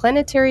built for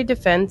planetary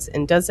defense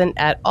and doesn't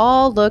at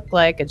all look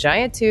like a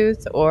giant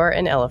tooth or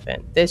an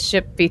elephant. This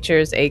ship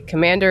features a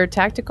Commander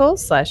Tactical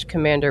 /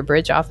 Commander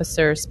Bridge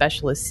Officer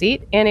Specialist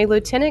seat and a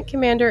Lieutenant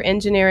Commander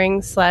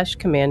Engineering /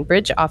 Command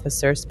Bridge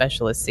Officer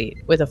Specialist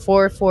seat, with a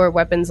 4-4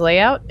 weapons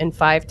layout and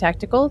 5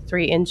 tactical,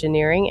 3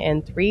 engineering,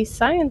 and 3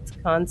 science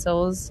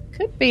consoles.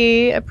 Could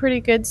be a pretty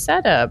good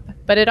setup.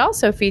 But it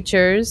also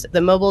features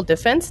the Mobile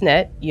Defense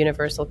Net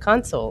Universal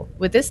Console.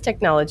 With this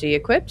technology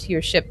equipped,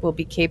 your ship will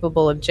be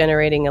capable of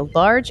generating a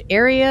large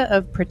area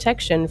of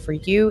protection for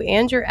you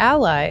and your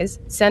allies,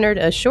 centered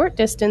a short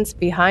distance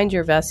behind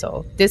your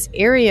vessel. This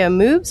area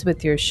moves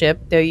with your ship,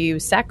 though you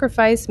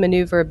sacrifice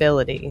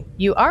maneuverability.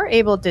 You are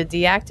able to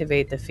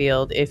deactivate the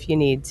field if you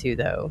need to,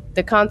 though.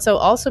 The console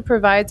also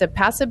provides a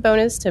passive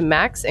bonus to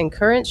max and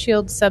current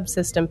shield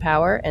subsystem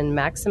power and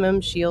maximum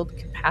shield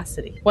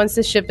capacity. speed. Once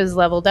the ship is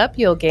leveled up,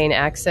 you'll gain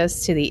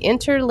access to the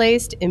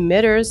Interlaced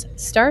Emitters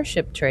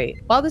Starship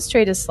trait. While this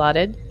trait is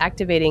slotted,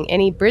 activating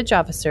any bridge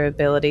officer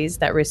abilities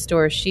that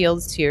restore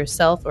shields to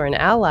yourself or an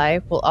ally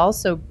will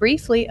also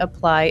briefly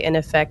apply an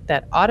effect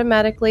that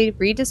automatically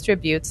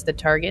redistributes the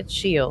target's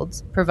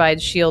shields,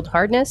 provides shield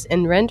hardness,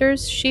 and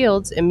renders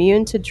shields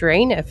immune to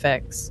drain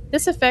effects.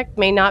 This effect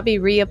may not be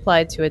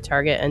reapplied to a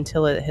target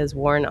until it has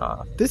worn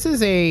off. This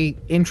is a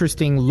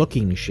interesting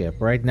looking ship,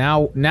 right?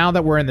 Now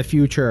that we're in the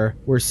future,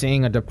 we're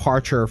seeing a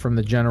departure from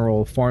the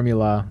general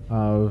formula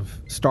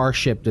of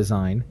starship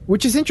design,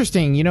 which is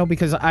interesting,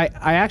 because I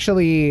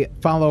actually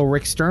follow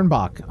Rick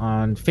Sternbach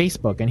on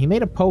Facebook, and he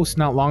made a post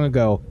not long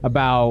ago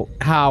about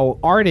how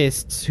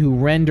artists who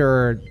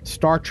render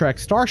Star Trek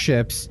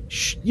starships,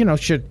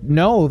 should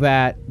know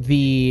that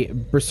the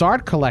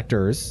Broussard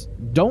collectors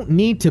don't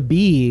need to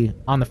be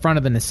on the front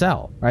of the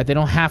nacelle, right? They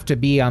don't have to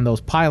be on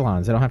those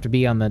pylons. They don't have to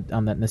be on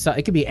that nacelle.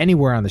 It could be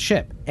anywhere on the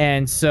ship.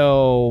 And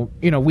so,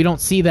 we don't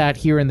see that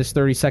here in this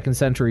 32nd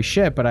century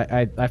ship, but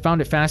I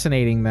found it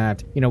fascinating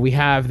that, we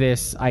have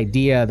this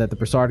idea that the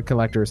Broussard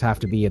collectors have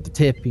to be at the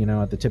tip,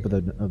 at the tip of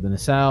the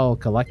nacelle,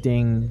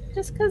 collecting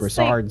just because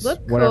Broussards, they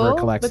look whatever cool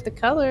collects. with the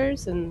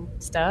colors and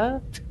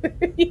stuff.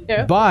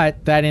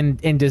 But that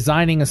in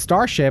designing a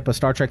starship, a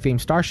Star Trek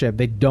themed starship,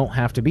 they don't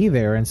have to be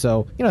there. And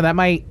so, that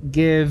might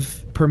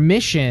give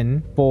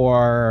permission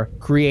for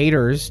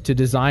creators to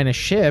design a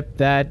ship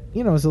that,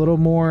 is a little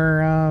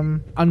more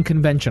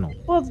unconventional.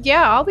 Well,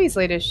 yeah, all these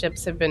latest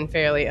ships have been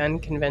fairly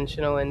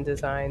unconventional in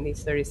design,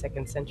 these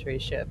 32nd century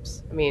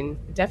ships. I mean,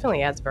 it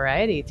definitely adds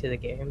variety to the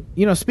game.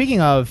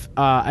 Speaking of,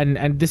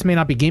 and this may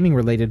not be gaming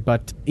related,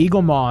 but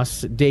Eagle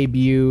Moss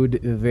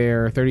debuted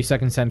their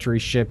 32nd century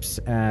ships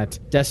at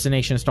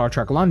Destination Star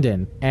Trek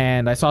London,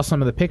 and I saw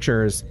some of the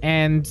pictures,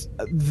 and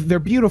they're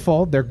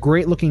beautiful. They're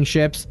great looking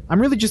ships.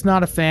 I'm really just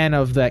not a fan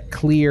of that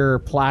clear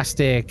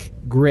plastic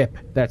grip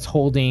that's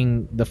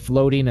holding the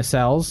floating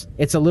nacelles.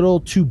 It's a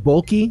little too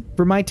bulky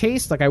for my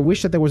taste. Like, I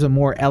wish that there was a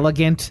more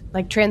elegant,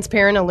 like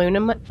transparent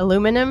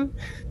aluminum?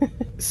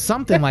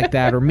 Something like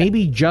that, or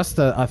maybe just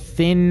a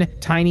thin,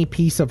 tiny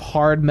piece of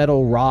hard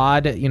metal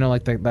rod,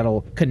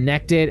 that'll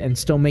connect it and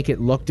still make it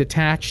look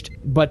detached.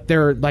 But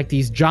they're like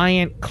these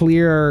giant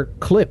clear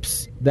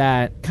clips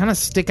that kind of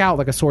stick out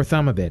like a sore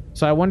thumb a bit.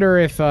 So I wonder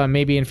if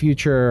maybe in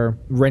future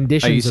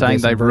renditions. Are you of saying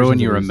this they and ruin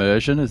versions your of this-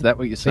 immersion? Is that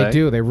what you're saying? They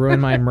do. They ruin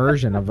my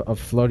immersion of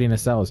floating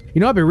nacelles.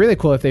 It'd be really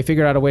cool if they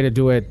figured out a way to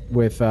do it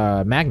with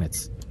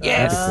magnets.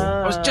 Yes,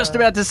 I was just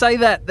about to say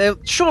that.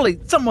 Surely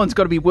someone's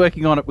got to be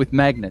working on it with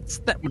magnets.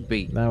 That would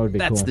be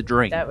That's cool. The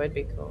dream. That would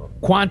be cool.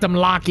 Quantum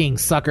locking,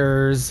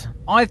 suckers.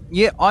 I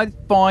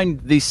find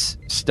this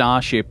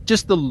starship,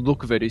 just the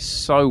look of it is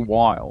so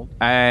wild,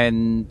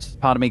 and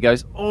part of me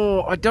goes,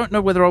 I don't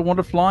know whether I want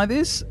to fly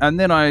this, and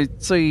then I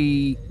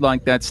see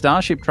like that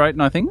starship trait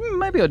and I think,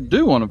 maybe I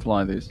do want to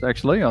fly this.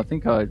 Actually, I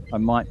think I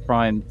might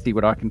try and see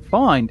what I can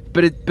find.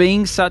 But it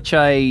being such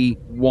a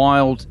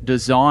wild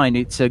design,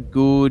 it's a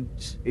good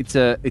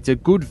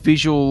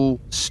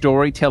visual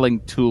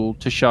storytelling tool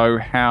to show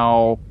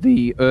how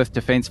the Earth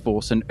Defense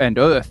Force and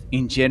Earth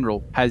in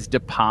general has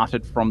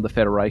departed from the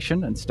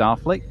Federation and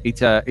Starfleet.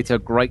 It's a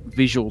great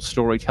visual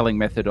storytelling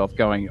method of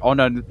going, oh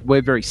no,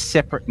 we're very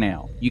separate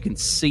now. You can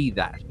see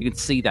that. You can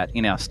see that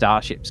in our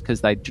starships because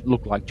they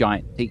look like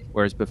giant teeth,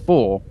 whereas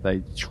before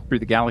they through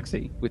the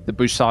galaxy with the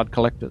Broussard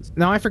collectors.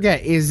 Now I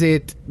forget, is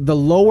it the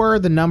lower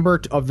the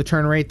number of the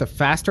turn rate, the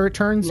faster it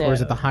turns, or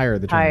is it the higher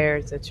the turn rate?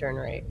 Higher the turn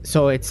rate.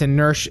 So it's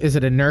inertia. Is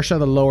it inertia?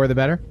 The lower the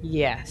better?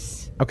 Yes.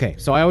 Okay,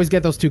 so I always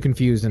get those two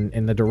confused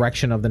in the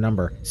direction of the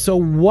number. So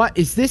what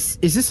is this?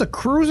 Is this a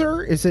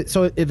cruiser? Is it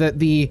so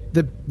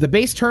the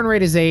base turn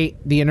rate is 8,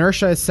 the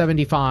inertia is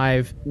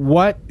 75.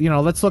 What,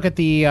 let's look at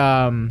the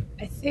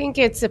I think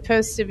it's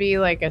supposed to be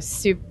like a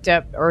souped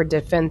up or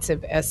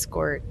defensive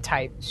escort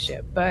type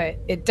ship, but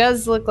it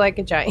does look like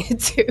a giant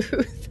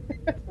tooth.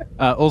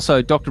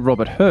 Also, Dr.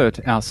 Robert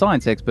Hurt, our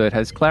science expert,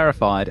 has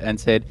clarified and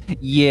said,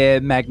 yeah,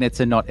 magnets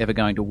are not ever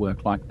going to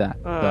work like that.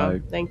 So,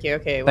 thank you.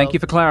 Okay. thank you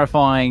for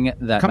clarifying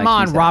that. Come makes me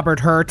on, sad. Robert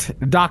Hurt,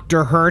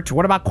 Dr. Hurt.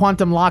 What about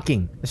quantum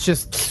locking? It's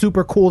just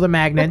super cool, the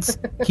magnets.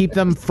 Keep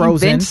them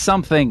frozen. Invent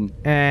something.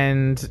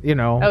 And,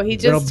 Oh, he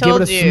it'll just give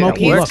told it a you.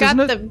 smoky He's look.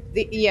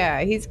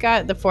 got he's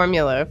got the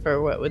formula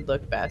for what would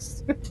look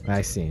best.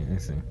 I see.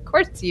 Of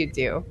course you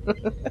do.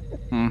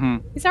 Mm-hmm.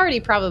 He's already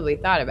probably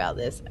thought about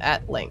this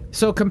at length.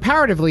 So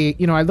comparatively,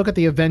 I look at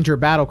the Avenger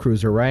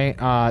battlecruiser, right?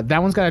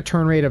 That one's got a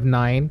turn rate of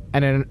 9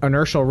 and an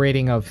inertial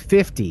rating of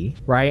 50,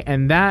 right?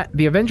 And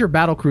the Avenger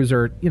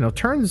battlecruiser,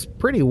 turns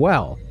pretty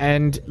well.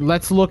 And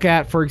let's look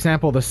at, for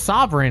example, the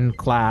Sovereign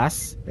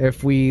class.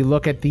 If we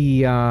look at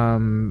the,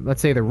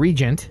 let's say the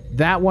Regent,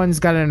 that one's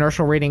got an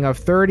inertial rating of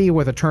 30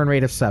 with a turn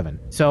rate of 7.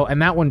 So,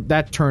 and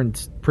that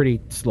turns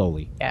pretty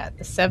slowly. Yeah,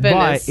 the 7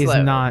 but is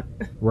slow. not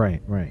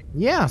right.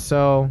 Yeah,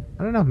 so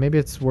I don't know. Maybe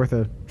it's worth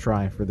a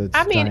try for the.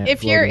 I mean, giant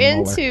if you're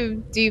floating roller.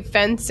 into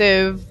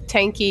defensive,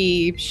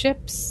 tanky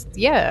ships,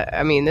 yeah.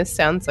 I mean, this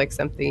sounds like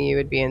something you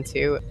would be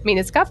into. I mean,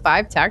 it's got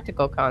 5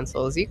 tactical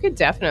consoles. You could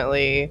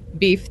definitely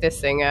beef this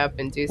thing up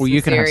and do some Well,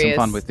 you can serious... have some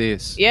fun with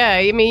this. Yeah,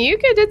 I mean, you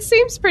could. It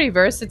seems pretty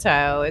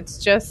versatile. It's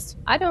just,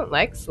 I don't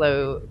like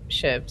slow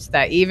ships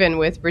that even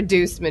with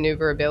reduced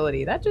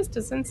maneuverability, that just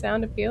doesn't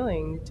sound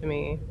appealing to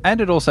me. And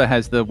it also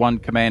has the one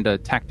commander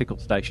tactical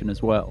station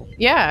as well.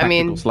 Yeah, I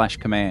mean...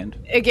 Tactical/command.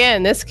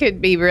 Again, this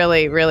could be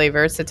really, really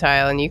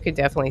versatile, and you could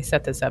definitely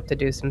set this up to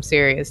do some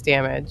serious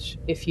damage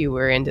if you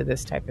were into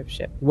this type of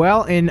ship.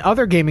 Well, in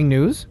other gaming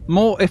news,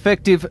 More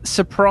effective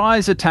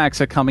surprise attacks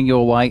are coming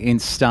your way in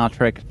Star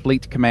Trek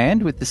Fleet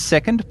Command, with the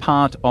second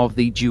part of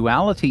the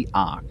Duality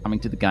arc coming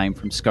to the game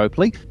from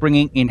Scopely,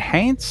 bringing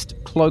enhanced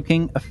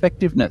cloaking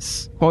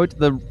effectiveness. Quote,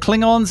 the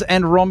Klingons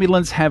and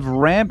Romulans have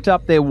ramped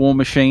up their war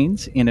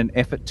machines in an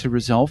effort to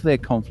resolve their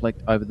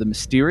conflict over the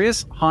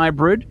mysterious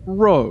hybrid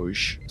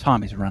Rouge.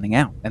 Time is running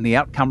out, and the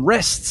outcome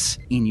rests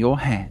in your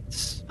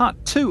hands.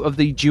 Part 2 of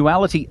the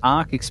Duality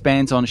arc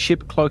expands on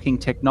ship cloaking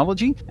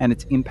technology and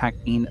its impact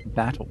in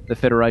battle. The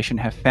Federation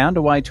have found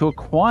a way to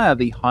acquire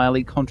the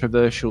highly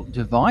controversial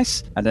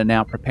device and are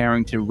now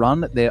preparing to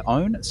run their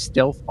own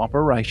stealth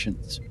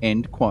operations.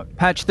 End quote.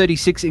 Patch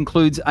 36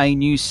 includes a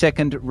new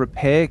second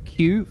repair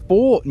queue,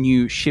 4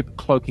 new ship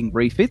cloaking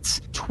refits,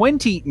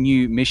 20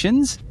 new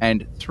missions,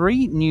 and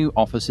 3 new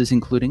officers,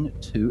 including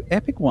 2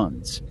 epic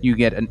ones. You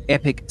get an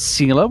epic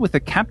sealer with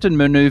the captain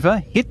maneuver,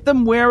 hit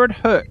them where it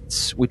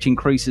hurts, which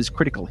increases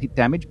critical hit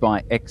damage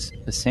by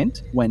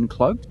X% when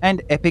cloaked,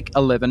 and Epic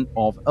 11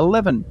 of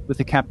 11 with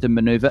the captain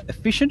maneuver,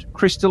 efficient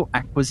crystal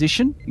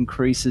acquisition,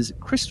 increases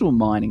crystal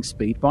mining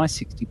speed by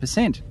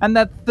 60%. And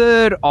that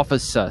third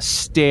officer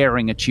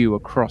staring at you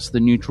across the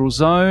neutral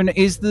zone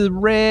is the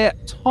rare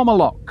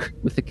Tomahawk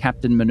with the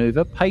captain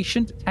maneuver,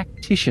 patient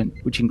tactician,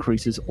 which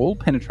increases all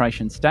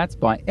penetration stats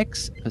by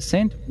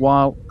X%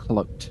 while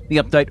cloaked. The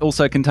update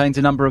also contains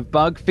a number of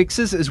bug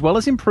fixes as well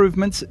as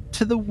improvements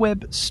to the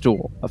web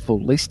store. A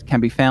full list can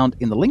be found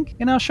in the link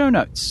in our show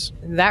notes.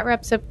 That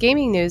wraps up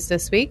gaming news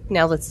this week.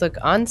 Now let's look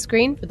on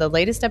screen for the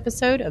latest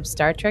episode of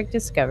Star Trek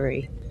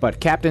Discovery. but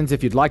captains,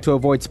 if you'd like to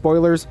avoid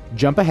spoilers,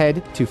 jump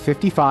ahead to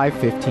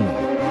 5515.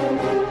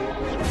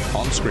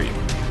 On screen.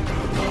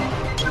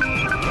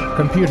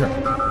 Computer.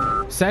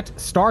 Set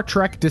Star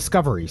Trek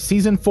Discovery,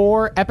 Season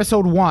 4,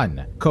 Episode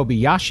 1,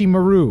 Kobayashi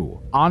Maru.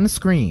 On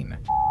screen.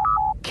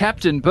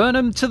 Captain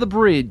Burnham to the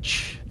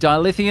bridge.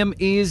 Dilithium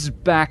is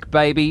back,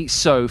 baby,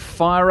 so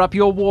fire up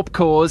your warp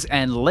cores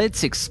and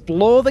let's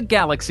explore the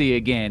galaxy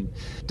again.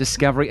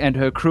 Discovery and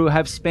her crew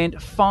have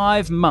spent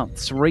 5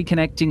 months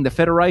reconnecting the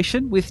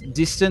Federation with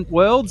distant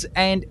worlds,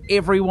 and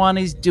everyone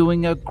is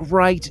doing a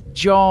great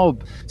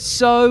job.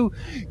 So,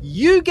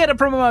 you get a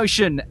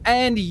promotion,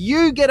 and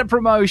you get a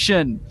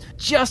promotion.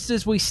 Just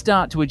as we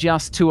start to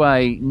adjust to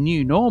a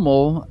new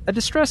normal, a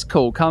distress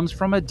call comes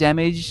from a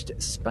damaged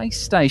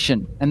space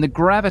station, and the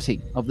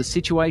gravity of the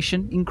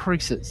situation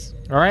increases.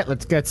 All right,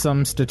 let's get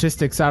some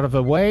statistics out of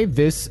the way.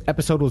 This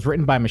episode was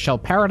written by Michelle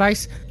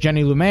Paradise,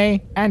 Jenny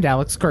Lumet, and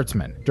Alex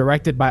Kurtzman.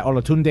 Directed by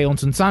Olatunde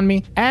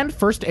Onsunsanmi, and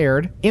first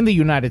aired in the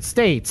United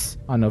States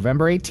on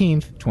November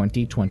 18th,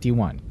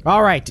 2021.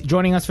 All right,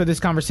 joining us for this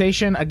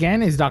conversation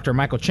again is Dr.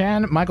 Michael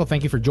Chan. Michael,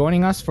 thank you for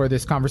joining us for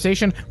this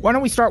conversation. Why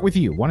don't we start with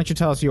you? Why don't you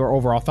tell us your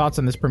overall thoughts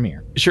on this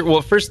premiere? Sure.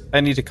 Well, first,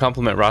 I need to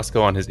compliment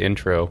Roscoe on his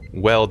intro.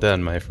 Well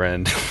done, my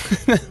friend.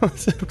 That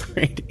was a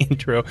great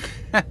intro.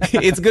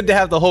 It's good to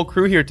have the whole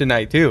crew here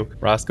tonight, too.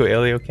 Roscoe,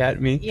 Elio,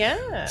 Kat, me.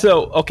 Yeah.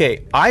 So,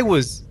 okay, I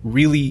was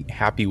really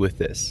happy with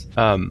this.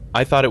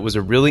 I thought it was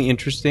a really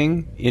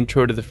interesting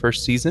intro to the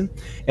first season.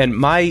 And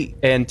my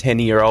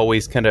antennae are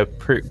always kind of,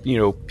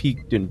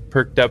 peaked and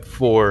perked up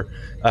for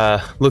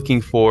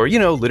looking for,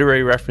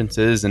 literary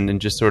references and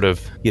just sort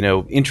of,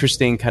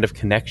 interesting kind of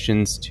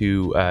connections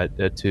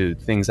to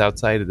things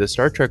outside of the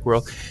Star Trek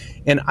world.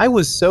 And I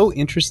was so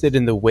interested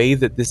in the way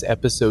that this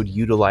episode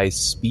utilized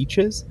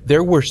speeches.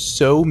 There were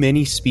so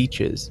many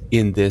speeches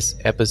in this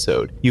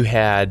episode. You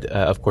had,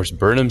 of course,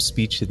 Burnham's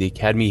speech to the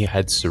Academy. You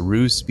had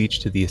Saru's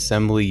speech to the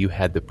Assembly. You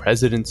had the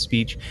President's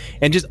speech,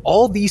 and just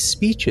all these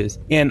speeches.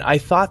 And I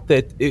thought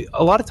that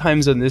a lot of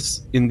times in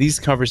these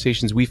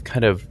conversations, we've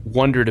kind of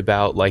wondered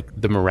about like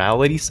the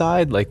morality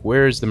side, like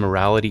where is the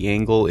morality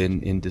angle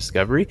in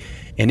Discovery?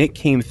 And it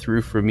came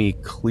through for me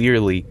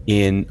clearly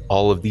in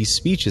all of these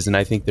speeches, and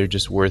I think they're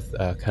just worth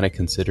kind of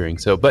considering.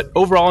 So, but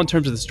overall, in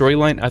terms of the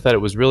storyline, I thought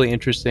it was really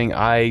interesting.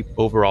 I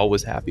overall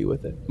was happy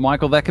with it.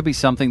 Michael, that could be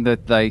something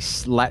that they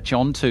latch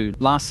onto.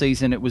 Last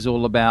season, it was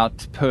all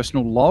about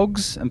personal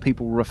logs and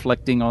people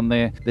reflecting on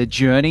their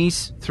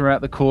journeys throughout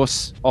the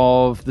course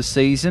of the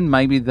season.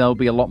 Maybe there'll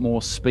be a lot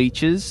more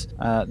speeches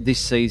this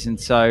season.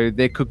 So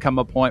there could come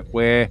a point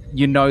where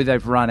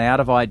they've run out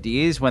of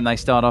ideas when they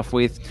start off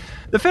with,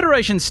 The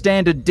Federation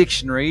Standard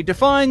Dictionary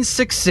defines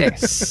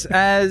success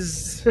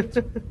as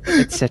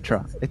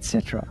etc.,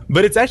 etc.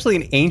 But it's actually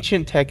an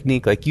ancient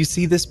technique. Like, you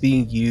see this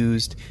being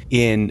used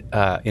in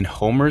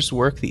Homer's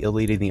work, the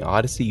Iliad and the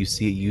Odyssey. You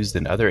see it used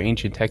in other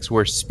ancient texts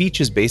where speech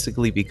has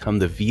basically become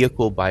the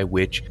vehicle by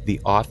which the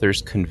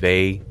authors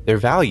convey their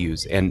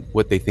values and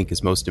what they think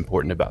is most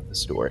important about the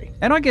story.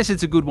 And I guess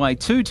it's a good way,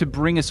 too, to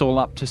bring us all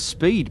up to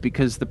speed,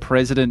 because the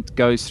president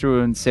goes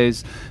through and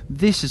says,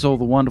 this is all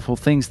the wonderful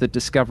things that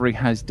Discovery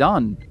has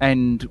done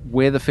and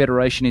where the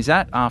Federation is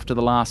at after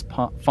the last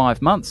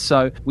 5 months.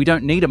 So we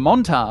don't need a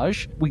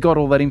montage. We got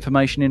all that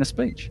information in a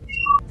speech.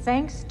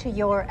 Thanks to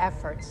your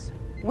efforts,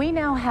 we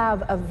now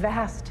have a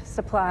vast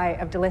supply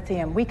of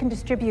dilithium we can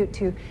distribute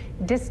to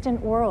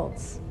distant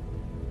worlds.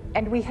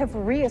 And we have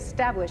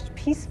reestablished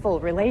peaceful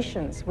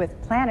relations with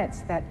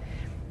planets that,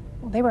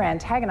 well, they were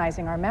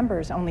antagonizing our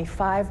members only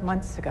 5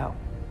 months ago.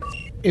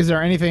 Is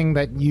there anything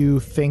that you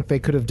think they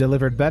could have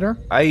delivered better?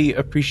 I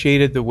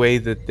appreciated the way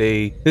that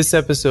this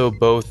episode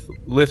both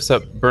lifts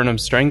up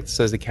Burnham's strengths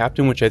as a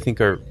captain, which I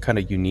think are kind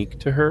of unique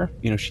to her.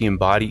 You know,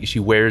 she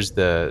wears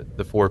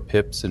the 4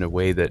 pips in a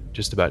way that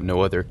just about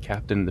no other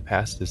captain in the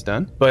past has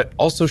done, but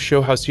also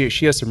show how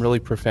she has some really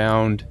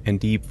profound and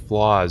deep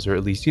flaws, or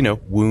at least, you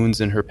know,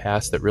 wounds in her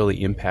past that really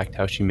impact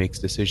how she makes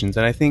decisions.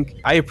 And I think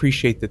I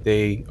appreciate that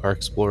they are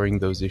exploring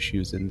those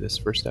issues in this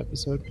first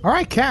episode. All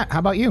right, Kat, how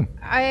about you?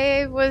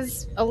 I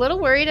was a little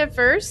worried at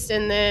first,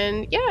 and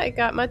then it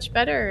got much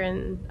better,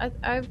 and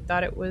I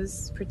thought it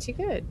was pretty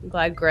good. I'm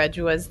glad Grudge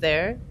was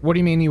there. What do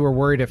you mean you were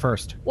worried at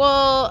first?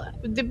 Well,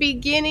 the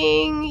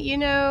beginning, you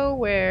know,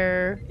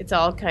 where it's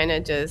all kind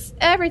of just,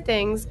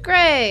 everything's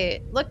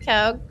great, look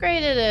how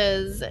great it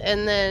is,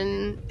 and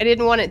then I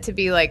didn't want it to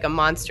be like a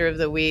Monster of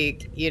the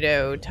Week, you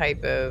know,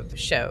 type of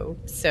show.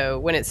 So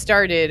when it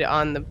started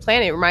on the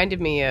planet, it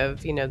reminded me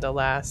of, you know, the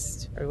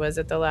last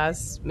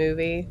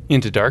movie?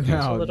 Into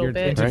Darkness. A little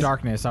bit. Into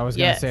Darkness. I was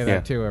going to say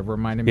that too. It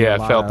reminded me a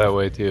lot I felt of... that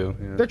way too.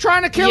 Yeah. They're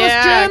trying to kill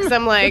us, Jim! 'Cause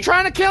I'm like, they're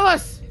trying to kill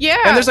us! Yeah.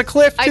 And there's a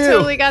cliff too. I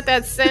totally got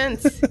that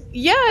sense.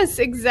 Yes,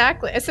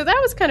 exactly. So that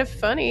was kind of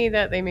funny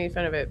that they made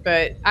fun of it,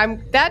 but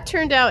that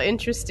turned out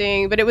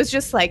interesting, but it was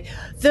just like,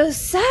 the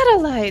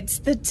satellites,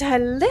 the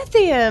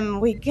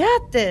dilithium, we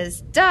got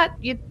this,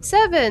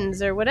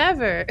 .7s or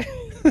whatever.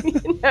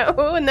 You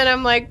know, and then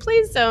I'm like,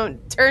 please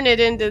don't turn it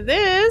into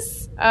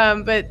this.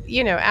 But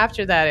you know,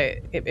 after that,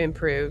 it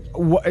improved.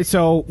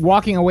 So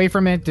walking away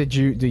from it, do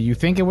you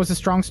think it was a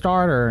strong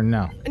start or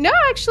no? No,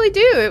 I actually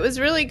do. It was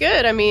really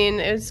good. I mean,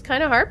 it was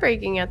kind of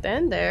heartbreaking at the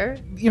end there.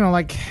 You know,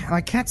 like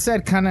Kat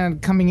said, kind of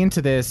coming into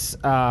this,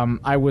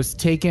 I was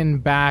taken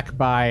back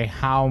by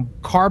how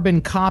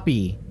carbon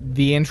copy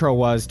the intro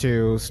was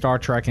to Star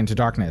Trek Into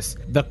Darkness.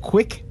 The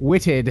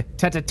quick-witted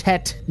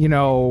tete-a-tete, you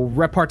know,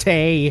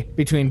 repartee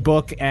between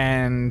Book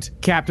and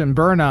Captain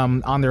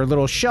Burnham on their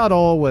little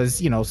shuttle was,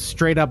 you know,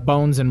 straight up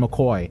Bones and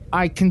McCoy.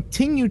 I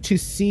continue to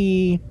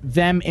see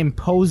them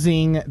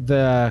imposing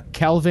the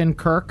Kelvin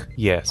Kirk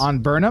on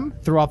Burnham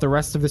throughout the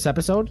rest of this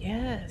episode.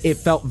 Yes. It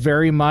felt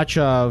very much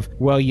of,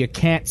 well, you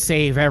can't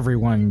save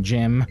everyone,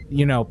 Jim.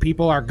 You know,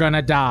 people are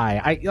gonna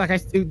die.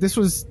 This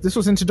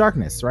was Into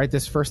Darkness, right?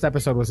 This first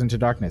episode was Into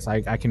Darkness.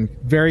 I can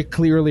very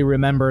clearly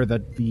remember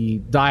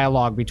the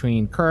dialogue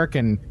between Kirk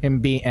and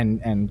him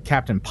and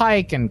Captain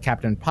Pike, and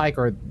Captain Pike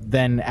or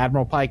then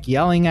Admiral Pike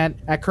yelling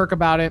at Kirk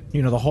about it.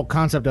 You know, the whole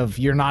concept of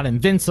you're not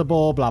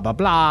invincible, blah, blah,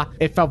 blah.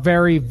 It felt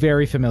very,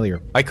 very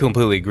familiar. I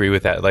completely agree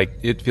with that. Like,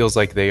 it feels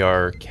like they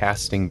are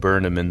casting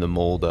Burnham in the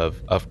mold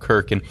of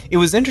Kirk. And it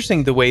was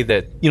interesting the way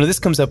that, you know, this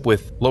comes up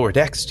with Lower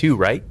Decks too,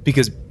 right?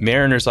 Because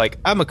Mariner's like,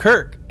 I'm a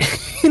Kirk.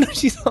 You know,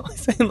 she's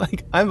always saying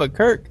like, I'm a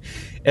Kirk.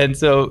 And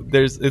so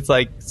it's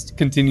like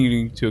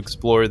continuing to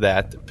explore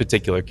that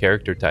particular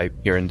character type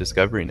here in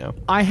Discovery now.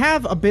 I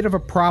have a bit of a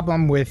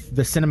problem with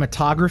the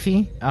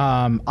cinematography.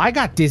 I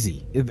got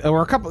dizzy.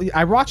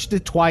 I watched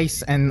it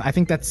twice, and I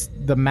think that's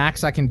the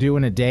max I can do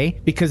in a day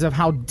because of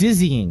how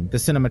dizzying the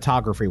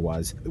cinematography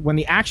was. When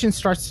the action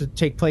starts to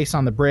take place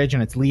on the bridge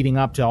and it's leading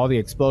up to all the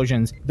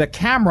explosions, the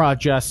camera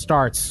just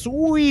starts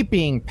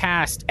sweeping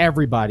past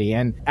everybody.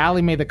 And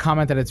Allie made the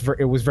comment that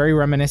it was very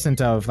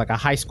reminiscent of like a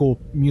high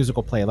school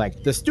musical play.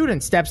 Like, the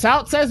student steps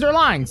out, says their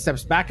line,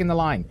 steps back in the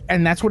line.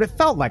 And that's what it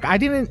felt like. I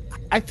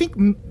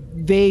think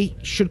they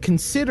should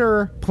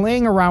consider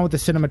playing around with the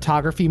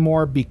cinematography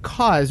more,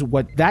 because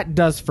what that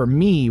does for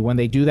me when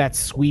they do that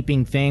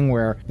sweeping thing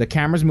where the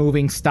camera's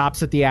moving,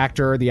 stops at the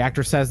actor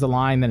says the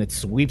line, then it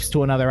sweeps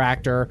to another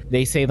actor,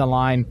 they say the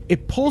line,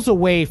 it pulls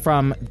away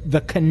from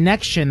the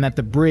connection that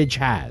the bridge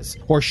has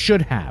or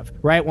should have,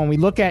 right? When we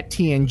look at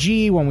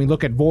TNG, when we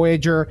look at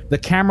Voyager, the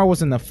camera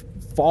was in the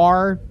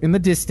far in the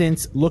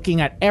distance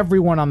looking at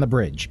everyone on the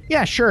bridge.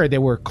 Yeah, sure,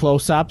 there were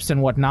close-ups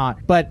and whatnot,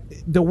 but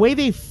the way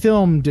they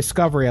filmed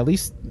Discovery, at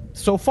least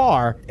so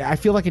far, I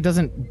feel like it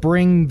doesn't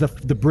bring the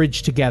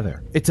bridge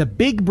together. It's a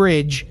big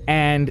bridge,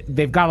 and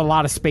they've got a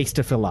lot of space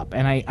to fill up.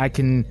 And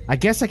I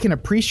guess I can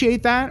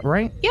appreciate that,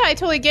 right? Yeah, I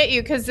totally get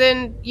you, because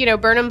then,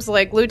 Burnham's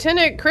like,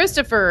 Lieutenant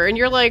Christopher, and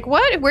you're like,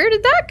 what? Where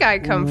did that guy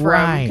come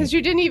from? Because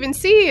you didn't even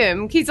see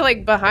him. He's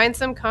like behind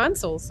some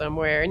console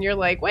somewhere, and you're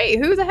like, wait,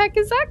 who the heck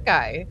is that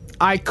guy?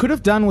 I could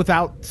have done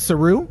without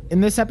Saru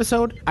in this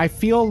episode. I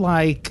feel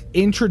like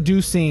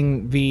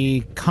introducing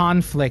the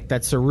conflict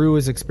that Saru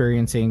is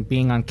experiencing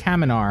being on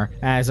Kaminar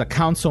as a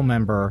council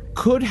member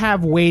could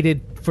have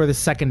waited for the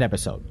second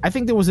episode. I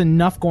think there was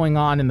enough going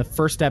on in the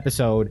first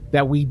episode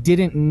that we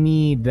didn't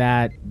need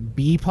that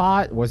B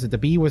plot. Was it the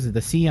B? Was it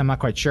the C? I'm not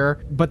quite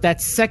sure. But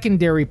that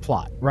secondary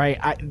plot, right?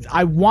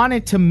 I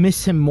wanted to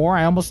miss him more.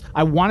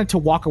 I wanted to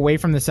walk away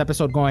from this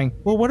episode going,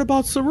 well, what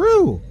about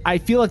Saru? I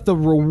feel like the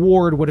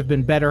reward would have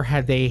been better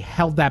had they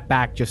held that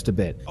back just a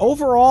bit.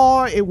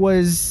 Overall, it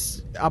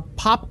was a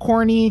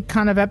popcorny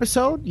kind of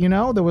episode.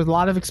 There was a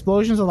lot of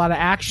explosions, a lot of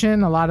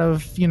action, a lot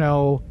of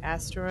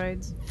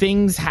asteroids,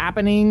 things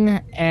happening,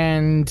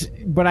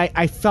 but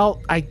I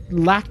felt I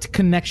lacked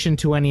connection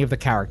to any of the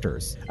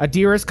characters.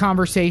 Adira's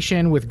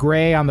conversation with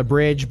Gray on the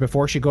bridge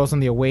before she goes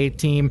on the away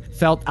team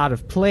felt out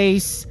of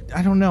place.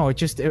 I don't know.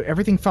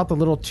 Everything felt a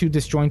little too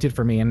disjointed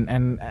for me,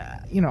 and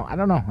I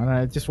don't know.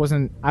 It just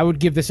wasn't. I would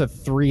give this a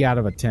 3 out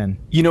of a 10.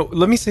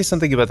 Let me say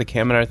something about the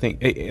Kaminar thing.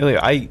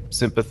 I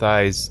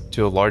sympathize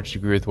to a large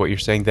degree with what you're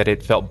saying, that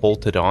it felt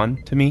bolted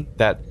on to me,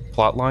 that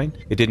plot line.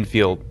 It didn't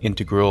feel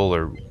integral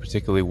or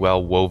particularly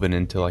well woven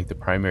into like the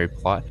primary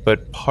plot.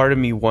 But part of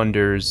me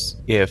wonders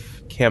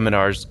if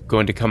Kaminar's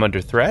going to come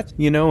under threat,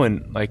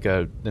 in like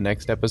the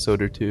next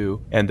episode or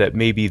two, and that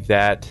maybe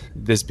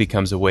this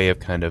becomes a way of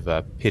kind of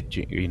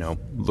pitching,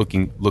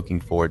 looking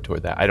forward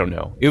toward that. I don't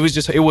know. It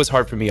was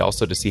hard for me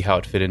also to see how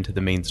it fit into the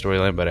main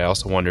storyline, but I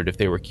also wondered if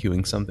they were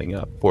queuing something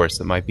up for us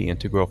that might be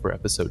integral for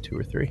episode 2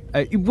 or 3.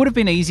 It would have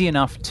been easy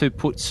enough to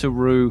put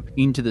Saru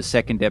into the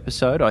second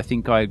episode. I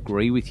think I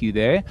agree with you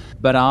there.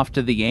 But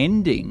after the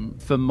ending,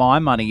 for my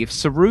money, if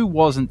Saru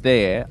wasn't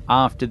there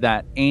after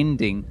that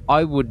ending,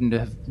 I wouldn't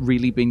have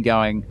really been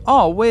going,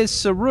 oh, where's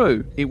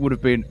Saru? It would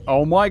have been,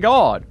 oh my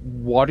god,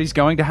 what is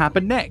going to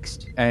happen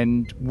next?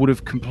 And would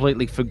have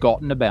completely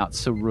forgotten about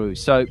Saru.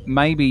 So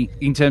maybe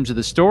in terms of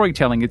the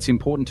storytelling, it's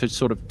important to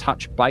sort of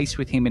touch base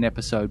with him in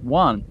episode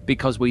 1,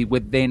 because we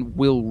would then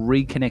will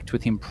reconnect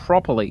with him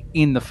properly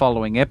in the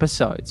following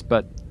episodes.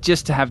 But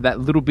just to have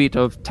that little bit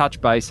of touch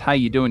base, hey,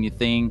 you're doing your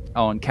thing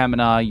on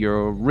Kaminar,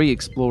 you're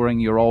re-exploring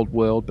your old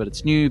world, but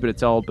it's new, but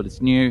it's old, but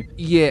it's new.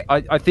 Yeah,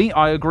 I think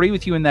I agree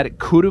with you in that it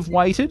could have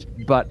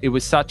waited, but it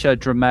was such a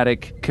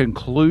dramatic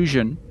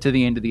conclusion to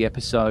the end of the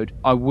episode,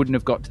 I wouldn't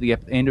have got to the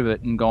end of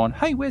it and gone,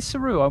 hey, where's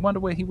Saru? I wonder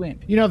where he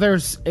went.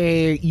 There's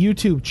a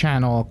YouTube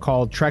channel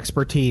called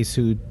Trexpertise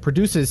who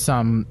produces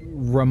some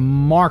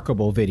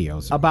remarkable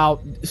videos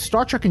about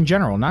Star Trek in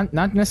general, not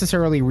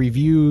necessarily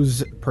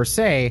reviews per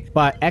se,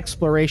 but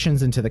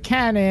explorations into the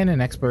canon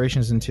and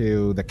explorations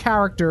into the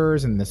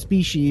characters and the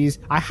species.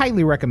 I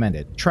highly recommend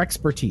it.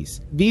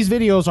 Trexpertise. These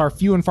videos are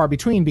few and far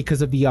between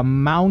because of the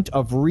amount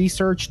of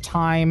research,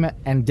 time,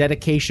 and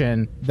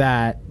dedication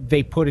that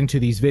they put into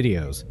these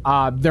videos.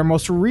 Their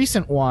most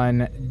recent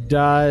one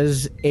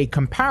does a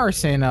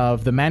comparison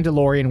of The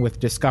Mandalorian with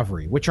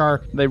Discovery, which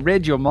are... They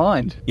read your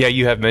mind. Yeah,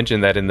 you have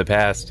mentioned that in the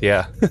past,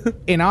 yeah.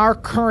 In our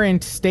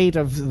current state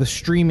of the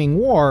streaming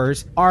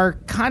wars, are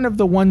kind of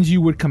the ones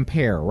you would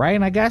compare, right?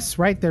 And I guess,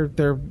 right?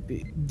 They're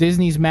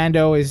Disney's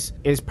Mando is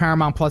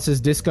Paramount Plus's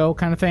Disco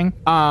kind of thing.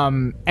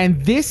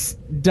 And this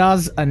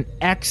does an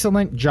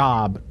excellent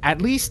job,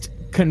 at least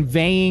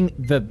conveying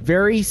the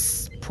very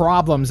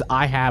problems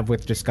I have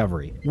with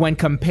Discovery when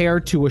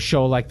compared to a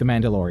show like The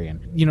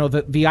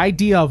Mandalorian. The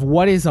idea of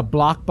what is a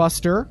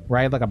blockbuster,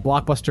 right? Like a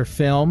blockbuster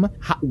film,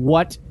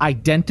 what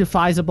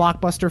identifies a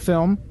blockbuster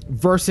film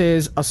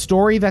versus a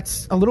story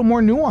that's a little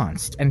more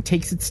nuanced and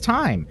takes its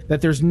time.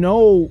 That there's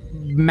no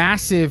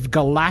massive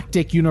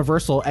galactic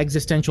universal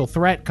existential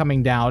threat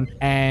coming down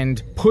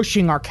and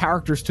pushing our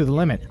characters to the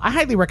limit. I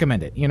highly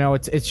recommend it.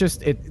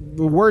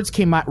 The words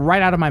came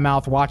right out of my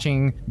mouth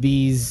watching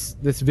this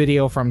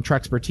video from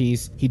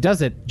Trexpertise. He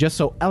does it just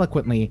so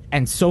eloquently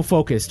and so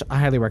focused. I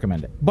highly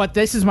recommend it. But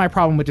this is my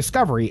problem with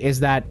Discovery, is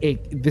that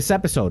this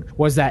episode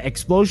was that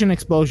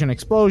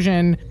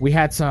explosion. We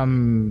had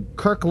some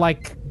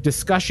Kirk-like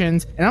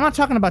discussions, and I'm not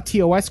talking about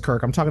TOS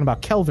Kirk, I'm talking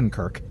about Kelvin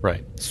Kirk.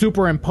 Right.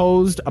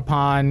 Superimposed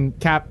upon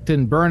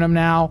Captain Burnham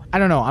now. I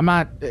don't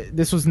know,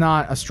 this was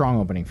not a strong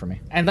opening for me.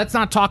 And let's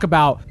not talk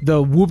about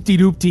the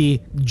whoop-de-doop-de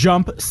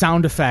jump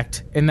sound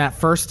effect in that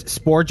first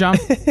spore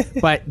jump,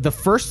 but the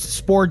first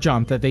spore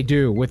jump that they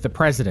do with the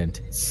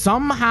president,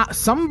 somehow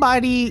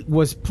somebody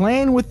was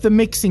playing with the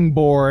mixing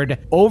board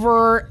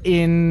over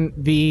in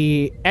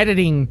the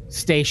editing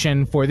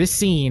station for this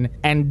scene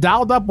and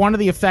dialed up one of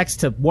the effects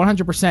to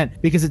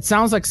 100% because it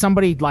sounds like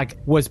somebody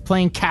was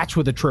playing catch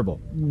with a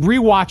tribble.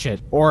 Rewatch it,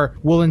 or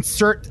we'll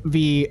insert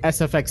the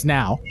SFX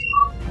now.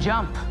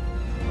 Jump.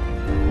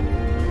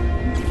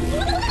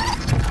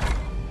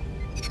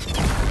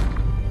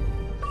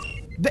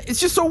 It's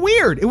just so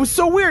weird. It was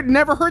so weird.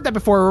 Never heard that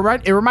before.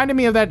 It reminded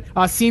me of that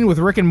scene with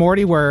Rick and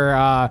Morty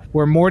where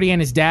Morty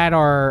and his dad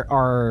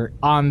are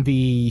on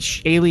the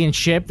alien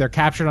ship. They're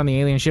captured on the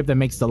alien ship that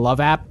makes the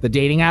love app, the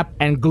dating app,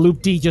 and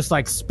Gloopty just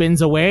like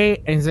spins away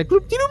and he's like,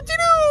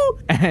 Gloop-de-doop-de-doo.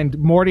 And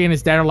Morty and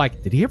his dad are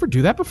like, did he ever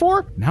do that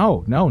before?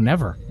 No,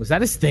 never. Was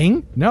that his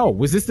thing? No.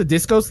 Was this the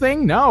Disco's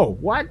thing? No.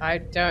 What? I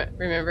don't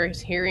remember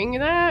hearing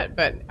that,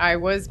 but I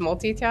was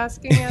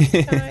multitasking at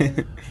the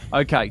time.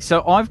 Okay,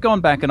 so I've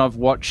gone back and I've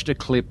watched a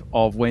clip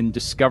of when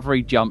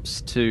Discovery jumps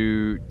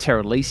to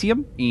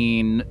Terralysium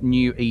in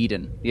New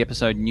Eden, the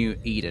episode New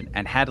Eden,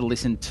 and had to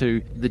listen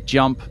to the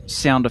jump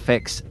sound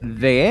effects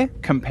there,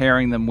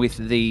 comparing them with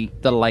the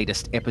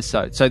latest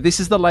episode. So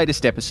this is the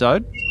latest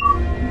episode.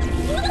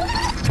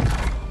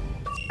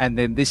 And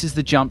then this is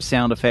the jump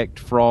sound effect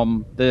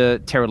from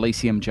the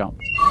Terralysium jump.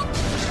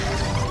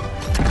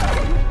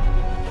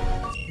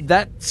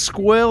 That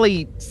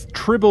squirrely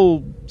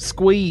tribble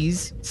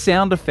squeeze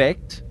sound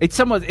effect, it's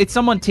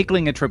someone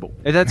tickling a tribble.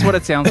 That's what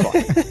it sounds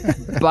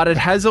like. But it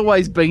has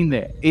always been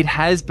there. It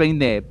has been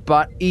there,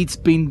 but it's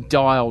been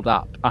dialed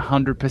up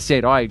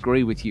 100%. I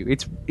agree with you.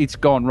 It's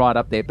gone right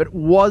up there. But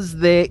was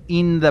there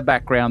in the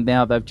background?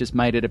 Now they've just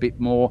made it a bit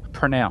more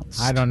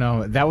pronounced. I don't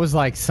know. That was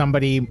like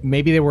somebody,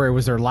 maybe it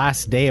was their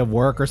last day of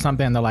work or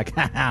something, and they're like,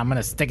 I'm going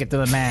to stick it to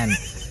the man.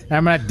 And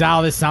I'm going to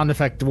dial this sound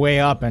effect way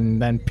up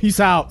and then peace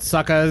out,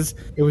 suckers.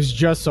 It was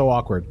just so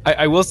awkward.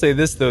 I will say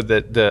this, though,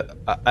 that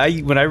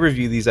when I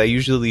review these, I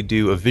usually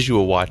do a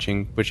visual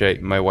watching, which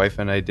my wife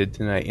and I did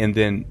tonight, and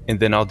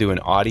then I'll do an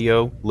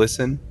audio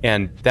listen.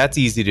 And that's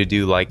easy to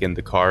do like in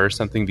the car or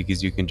something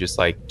because you can just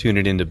like tune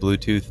it into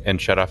Bluetooth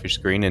and shut off your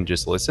screen and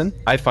just listen.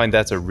 I find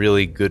that's a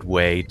really good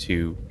way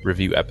to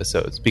review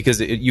episodes because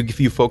if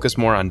you focus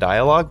more on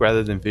dialogue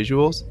rather than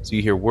visuals, so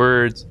you hear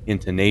words,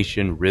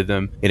 intonation,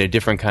 rhythm in a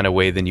different kind of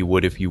way than you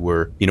would if you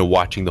were,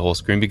 watching the whole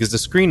screen, because the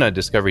screen on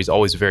Discovery is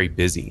always very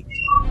busy.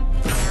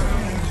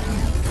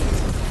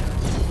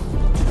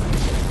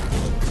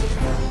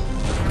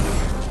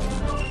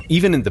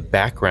 Even in the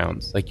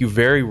backgrounds, like you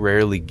very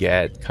rarely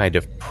get kind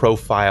of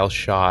profile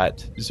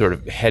shot, sort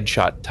of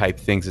headshot type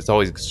things. It's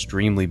always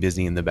extremely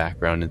busy in the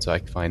background, and so I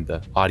find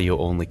the audio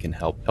only can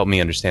help me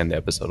understand the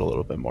episode a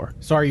little bit more.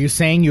 So are you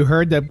saying you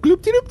heard the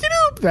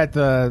gloop-de-doop-de-doop that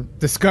the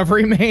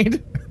Discovery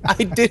made? I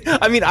did.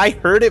 I mean, I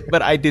heard it,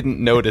 but I didn't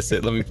notice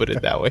it. Let me put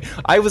it that way.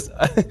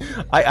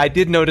 I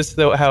did notice,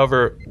 though,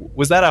 however,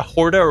 was that a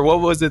Horta or what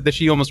was it that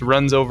she almost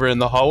runs over in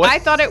the hallway? I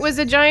thought it was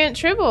a giant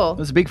tribble. It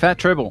was a big fat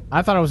tribble.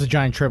 I thought it was a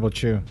giant tribble,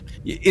 too.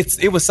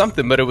 It was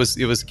something, but it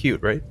was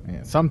cute, right?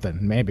 Yeah, something,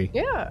 maybe.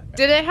 Yeah.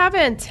 Did it have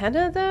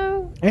antenna,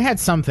 though? It had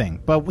something,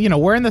 but,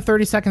 we're in the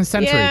 32nd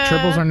century. Yeah.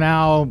 Tribbles are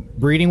now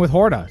breeding with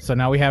Horta, so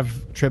now we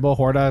have Tribble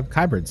Horta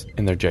hybrids.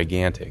 And they're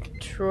gigantic.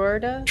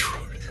 Trorta?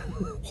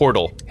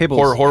 Hortle.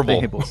 Hibbles.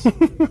 Horrible.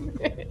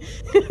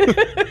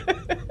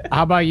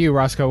 How about you,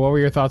 Roscoe? What were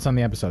your thoughts on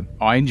the episode?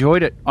 I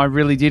enjoyed it. I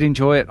really did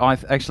enjoy it. I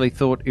actually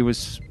thought it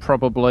was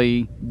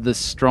probably the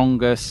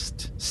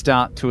strongest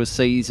start to a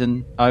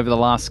season over the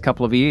last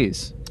couple of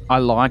years. I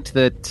liked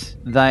that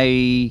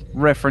they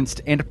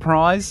referenced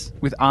Enterprise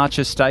with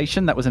Archer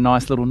Station. That was a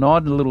nice little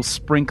nod, a little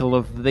sprinkle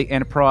of the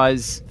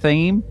Enterprise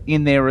theme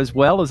in there as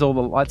well as all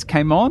the lights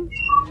came on.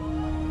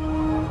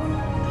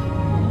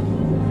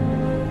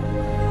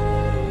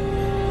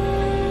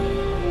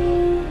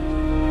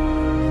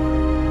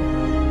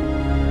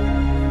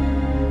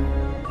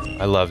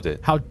 I loved it.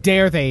 How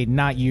dare they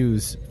not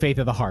use Faith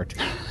of the Heart?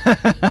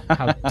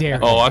 How dare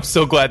they? Oh, I'm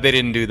so glad they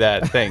didn't do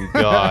that. Thank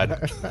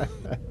God.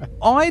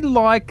 I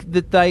like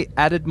that they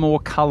added more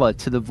colour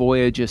to the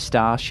Voyager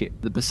starship.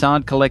 The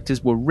Basad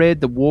collectors were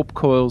red, the warp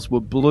coils were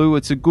blue.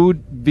 It's a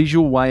good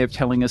visual way of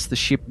telling us the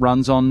ship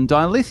runs on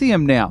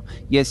dilithium now.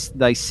 Yes,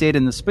 they said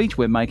in the speech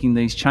we're making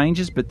these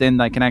changes, but then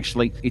they can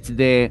actually, it's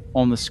there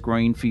on the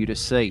screen for you to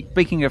see.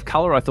 Speaking of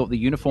colour, I thought the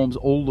uniforms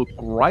all look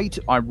great.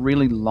 I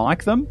really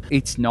like them.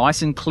 It's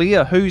nice and clear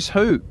who's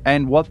who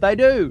and what they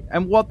do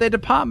and what their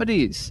department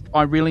is.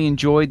 I really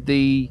enjoyed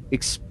the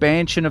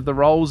expansion of the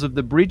roles of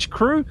the bridge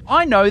crew.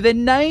 I know their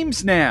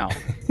names now.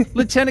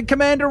 Lieutenant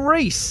Commander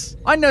Reese.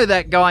 I know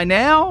that guy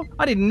now.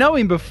 I didn't know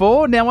him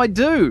before. Now I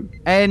do.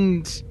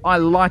 And I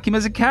like him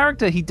as a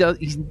character. He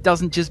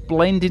doesn't just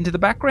blend into the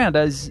background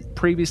as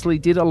previously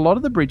did a lot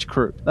of the bridge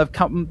crew. They've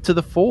come to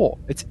the fore.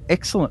 It's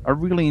excellent. I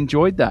really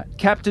enjoyed that.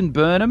 Captain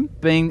Burnham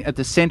being at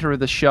the center of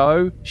the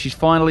show. She's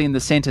finally in the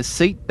center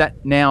seat.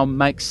 That now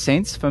makes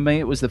sense for me.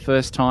 It was the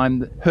first time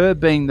that her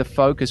being the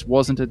focus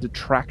wasn't a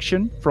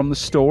detraction from the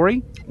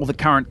story or the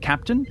current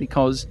captain,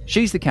 because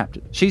she's the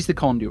captain. She's the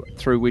conduit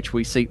through which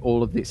we see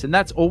all of this. And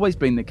that's always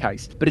been the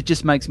case. But it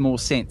just makes more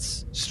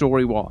sense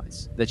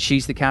story-wise that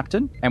she's the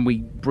captain and we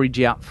bridge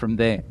out from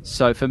there.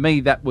 So for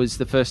me, that was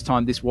the first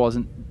time this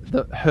wasn't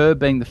her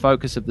being the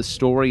focus of the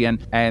story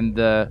and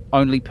the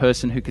only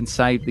person who can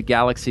save the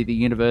galaxy, the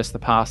universe, the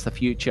past, the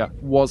future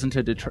wasn't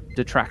a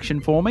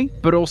detraction for me.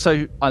 But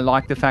also, I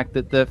like the fact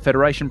that the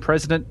Federation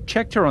president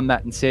checked her on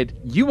that and said,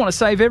 you want to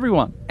save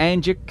everyone,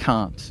 and you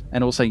can't.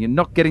 And also, you're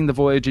not getting the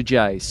Voyager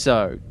J,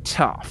 so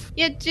tough.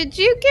 Yeah, did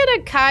you get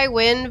a Kai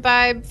Wynn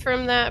vibe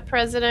from that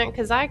president?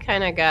 Because I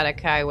kind of got a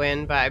Kai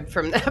Wynn vibe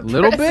from that president.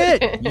 Little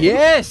bit,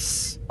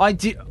 yes. I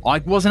did. I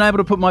wasn't able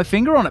to put my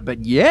finger on it,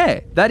 but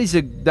yeah, that is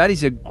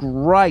a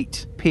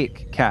great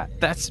pick, Kat.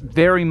 That's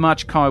very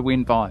much Kai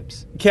Wynn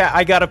vibes. Kat,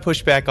 I gotta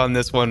push back on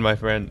this one, my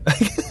friend.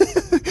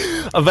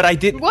 But I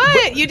did.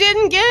 What? You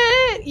didn't get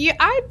it?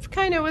 I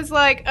kind of was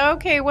like,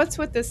 okay, what's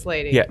with this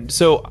lady? Yeah.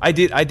 So I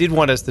did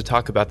want us to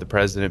talk about the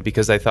president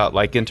because I thought,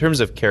 like, in terms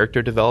of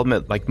character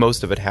development, like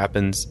most of it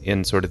happens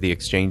in sort of the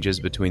exchanges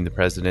between the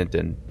president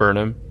and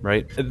Burnham,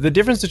 right? The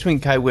difference between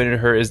Kai Wynn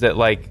and her is that,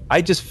 like,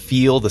 I just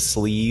feel the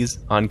sleaze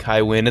on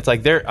Kai Wynn. It's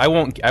like I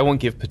won't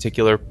give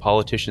particular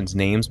politicians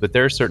names, but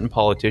there are certain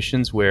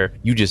politicians where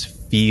you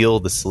just feel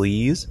the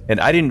sleaze,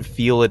 and I didn't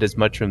feel it as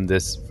much from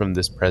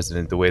this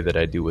president the way that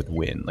I do with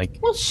Wynn. Like,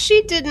 well,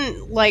 she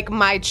didn't like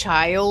my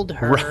child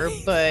her,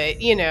 right. But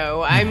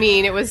I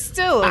mean, it was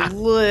still a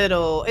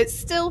little. It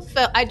still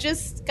felt. I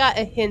just got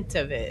a hint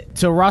of it.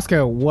 So,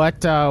 Roscoe,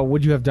 what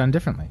would you have done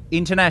differently?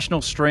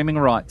 International streaming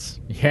rights.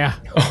 Yeah.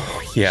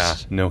 Oh, yeah.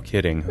 No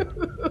kidding.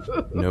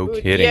 No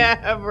kidding.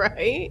 Yeah.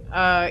 Right.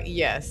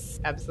 Yes.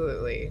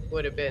 Absolutely.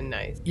 Would have been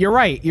nice. You're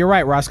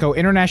right, Roscoe.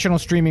 International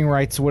streaming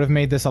rights would have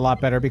made this a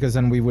lot better because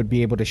then we would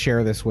be able to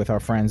share this with our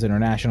friends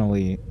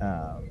internationally,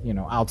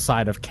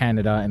 outside of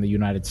Canada and the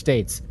United States.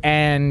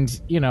 And,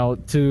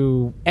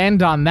 to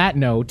end on that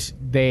note,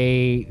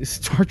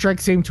 Star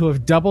Trek seemed to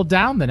have doubled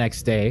down the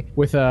next day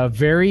with a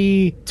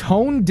very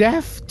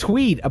tone-deaf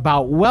tweet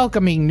about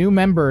welcoming new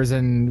members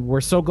and we're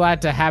so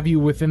glad to have you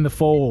within the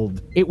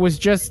fold. It was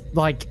just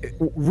like,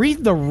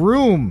 read the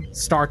room,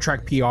 Star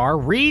Trek PR.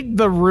 Read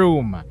the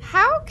room.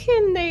 How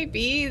can they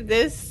be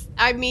this?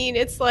 I mean,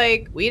 it's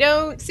like we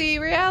don't see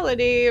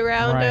reality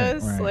around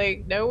us. Right.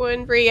 Like, no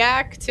one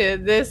react to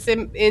this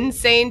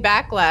insane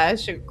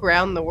backlash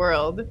around the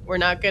world. We're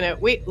not gonna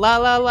la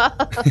la la.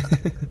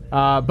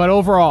 But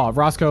overall,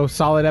 Roscoe,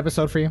 solid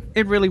episode for you?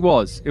 It really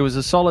was. It was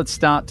a solid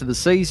start to the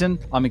season.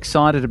 I'm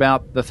excited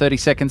about the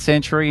 32nd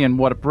century and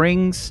what it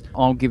brings.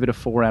 I'll give it a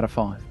 4 out of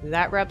 5.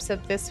 That wraps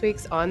up this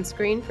week's On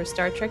Screen for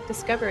Star Trek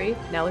Discovery.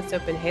 Now let's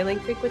open hailing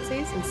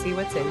frequencies and see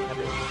what's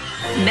incoming.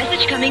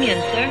 Message coming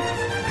in, sir.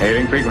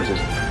 Hailing frequencies.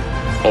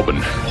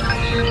 Open.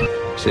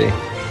 See,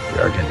 we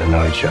are getting to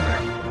know each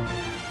other.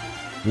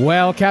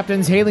 Well,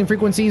 Captains, hailing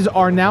frequencies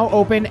are now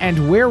open,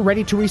 and we're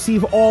ready to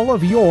receive all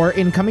of your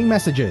incoming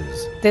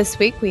messages. This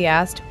week we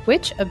asked,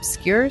 which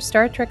obscure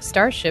Star Trek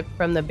starship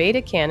from the beta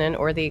canon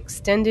or the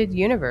extended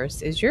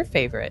universe is your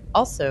favorite?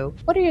 Also,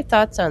 what are your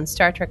thoughts on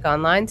Star Trek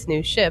Online's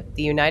new ship,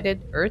 the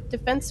United Earth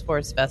Defense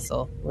Force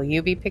vessel? Will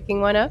you be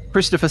picking one up?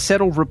 Christopher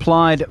Settle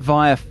replied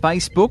via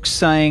Facebook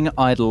saying,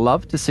 I'd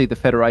love to see the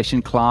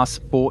Federation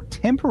class for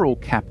temporal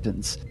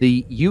captains.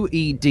 The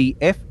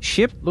UEDF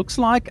ship looks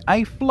like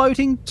a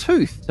floating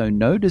tooth, so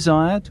no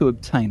desire to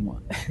obtain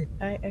one.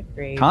 I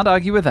agree. Can't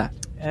argue with that.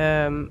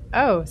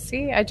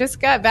 See, I just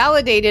got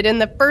validated in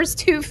the first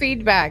 2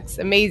 feedbacks.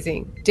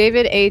 Amazing.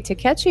 David A.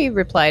 Takechi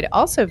replied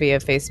also via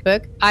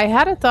Facebook, I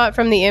had a thought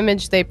from the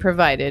image they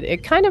provided.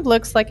 It kind of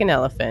looks like an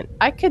elephant.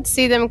 I could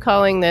see them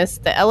calling this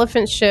the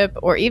elephant ship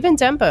or even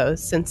Dempo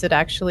since it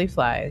actually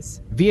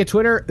flies. Via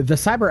Twitter, the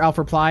Cyber Elf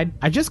replied,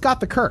 I just got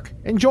the Kirk.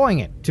 Enjoying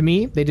it. To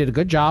me, they did a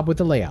good job with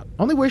the layout.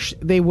 Only wish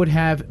they would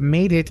have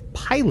made it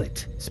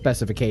pilot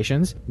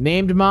specifications.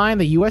 Named mine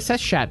the USS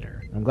Shatner.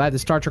 I'm glad that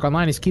Star Trek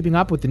Online is keeping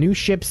up with the new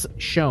ships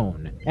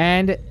shown.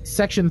 And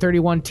Section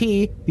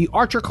 31T, the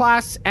Archer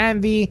class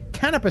and the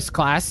Canopus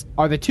class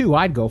are the 2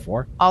 I'd go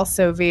for.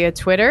 Also via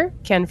Twitter,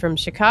 Ken from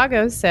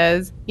Chicago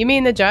says, you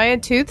mean the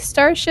giant tooth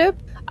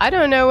starship? I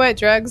don't know what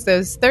drugs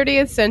those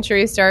 30th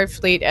century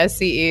Starfleet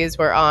SCEs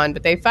were on,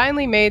 but they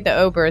finally made the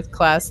Oberth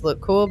class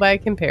look cool by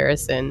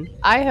comparison.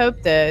 I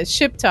hope the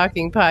Ship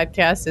Talking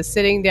podcast is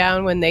sitting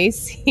down when they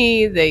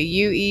see the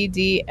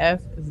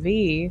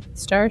UEDFV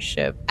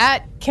starship.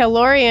 At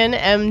Calorian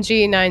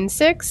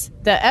MG96,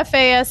 the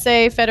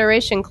FASA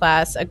Federation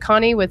class, a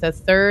Connie with a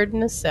 3rd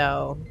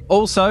nacelle.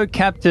 Also,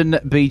 Captain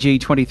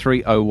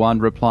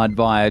BG2301 replied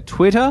via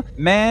Twitter,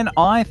 man,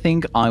 I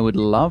think I would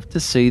love to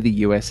see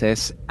the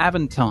USS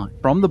Aventine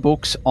from the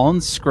books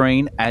on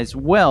screen as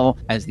well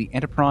as the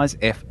Enterprise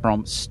F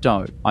from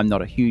Stowe. I'm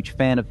not a huge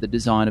fan of the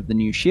design of the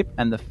new ship,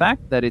 and the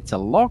fact that it's a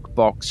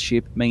lockbox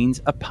ship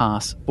means a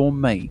pass for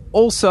me.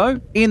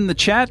 Also, in the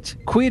chat,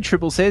 Queer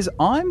Triple says,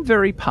 I'm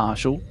very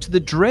partial to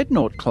the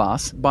Dreadnought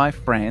class by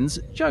Franz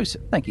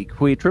Joseph. Thank you,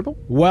 Queer Triple.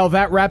 Well,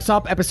 that wraps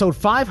up episode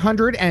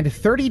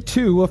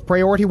 532 of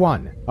Priority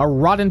One, a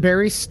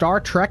Roddenberry Star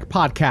Trek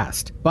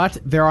podcast. But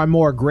there are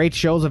more great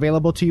shows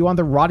available to you on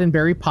the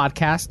Roddenberry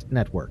Podcast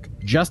Network.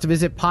 Just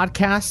visit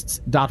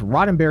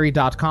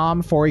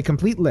podcasts.roddenberry.com for a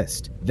complete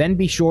list. then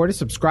be sure to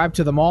subscribe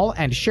to them all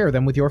and share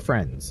them with your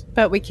friends.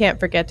 But we can't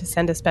forget to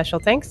send a special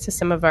thanks to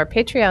some of our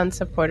Patreon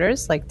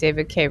supporters like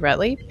David K.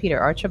 Rutley, Peter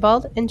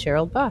Archibald, and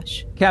Gerald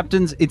Bosch.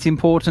 Captains, it's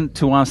important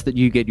to us that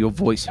you get your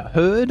voice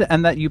heard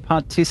and that you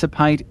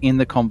participate in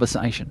the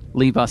conversation.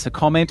 Leave us a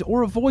comment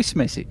or a voice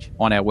message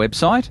on our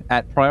website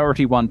at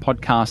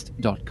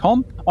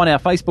PriorityOnePodcast.com, on our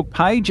Facebook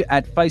page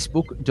at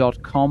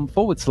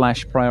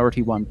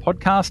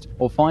Facebook.com/PriorityOnePodcast,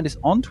 or find us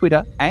on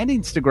Twitter and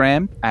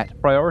Instagram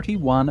at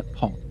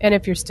PriorityOnePod. And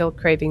if you're still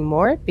craving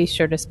more, be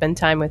sure to spend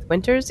time with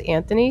Winters,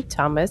 Anthony,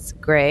 Thomas,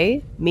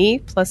 Gray, me,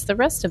 plus the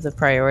rest of the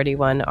Priority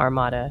One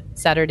Armada.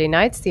 Saturday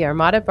nights, the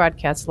Armada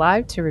broadcasts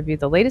live to review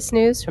the latest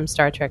news from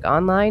Star Trek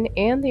Online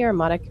and the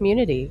Armada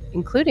community,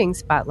 including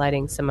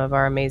spotlighting some of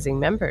our amazing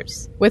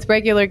members. With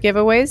regular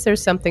giveaways,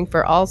 there's something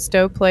for all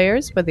STO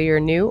players, whether you're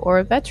new or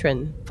a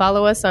veteran.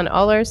 Follow us on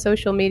all our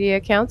social media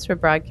accounts for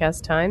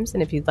broadcast times,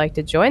 and if you'd like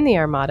to join the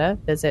Armada,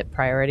 visit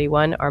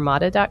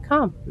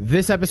PriorityOneArmada.com.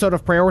 This episode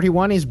of Priority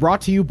One is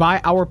brought to you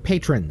by our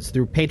patrons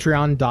through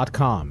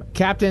Patreon.com.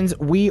 Captains,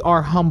 we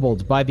are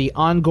humbled by the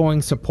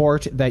ongoing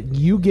support that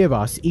you give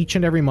us each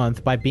and every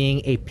month by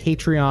being a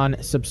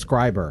Patreon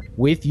subscriber.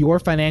 With your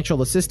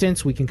financial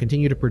assistance, we can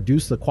continue to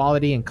produce the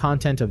quality and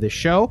content of this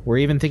show. We're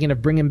even thinking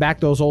of bringing back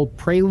those old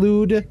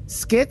prelude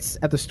skits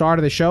at the start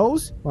of the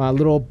shows, a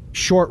little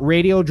short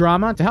radio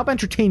drama to help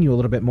entertain you a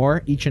little bit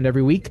more each and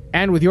every week.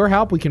 And with your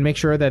help, we can make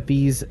sure that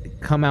these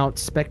come out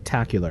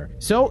spectacular.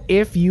 So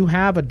if you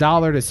have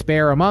 $1 to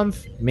spare a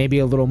month, maybe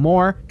a little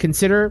more,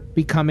 consider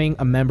becoming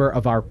a member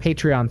of our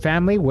Patreon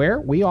family,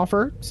 where we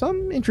offer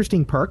some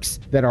interesting perks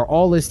that are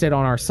all listed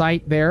on our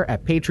site there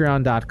at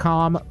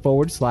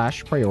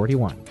patreon.com/Priority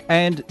One.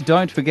 And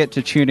don't forget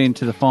to tune in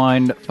to the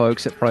fine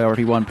folks at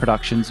Priority One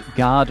Productions'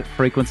 Guard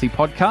Frequency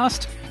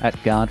podcast at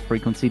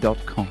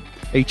guardfrequency.com.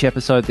 Each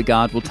episode, The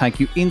Guard will take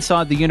you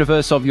inside the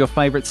universe of your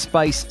favourite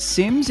space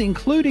sims,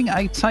 including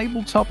a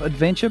tabletop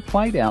adventure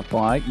played out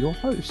by your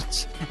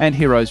hosts. And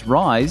Heroes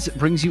Rise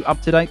brings you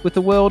up to date with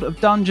the world of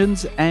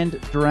Dungeons and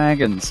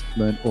Dragons.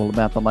 Learn all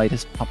about the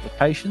latest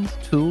publications,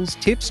 tools,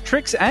 tips,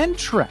 tricks, and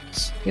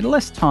traps in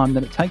less time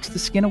than it takes to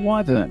skin a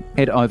wyvern.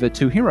 Head over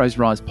to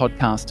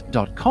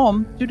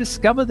heroesrisepodcast.com to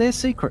discover their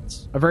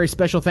secrets. A very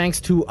special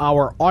thanks to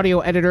our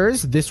audio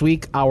editors. This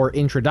week, our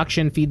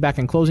introduction, feedback,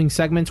 and closing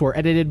segments were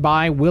edited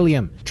by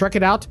William. Check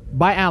It Out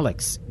by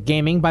Alex.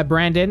 Gaming by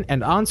Brandon,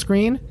 and On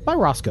Screen by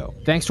Roscoe.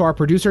 Thanks to our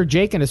producer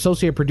Jake and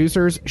associate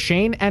producers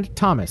Shane and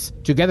Thomas.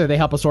 Together they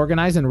help us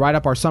organize and write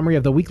up our summary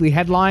of the weekly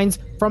headlines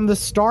from the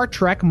Star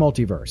Trek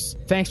multiverse.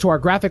 Thanks to our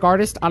graphic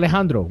artist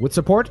Alejandro, with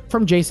support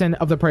from Jason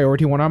of the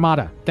Priority One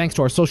Armada. Thanks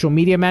to our social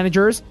media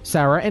managers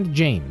Sarah and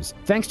James.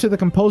 Thanks to the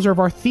composer of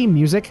our theme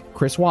music,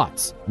 Chris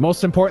Watts.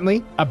 Most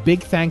importantly, a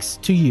big thanks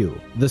to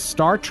you, the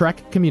Star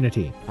Trek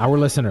community, our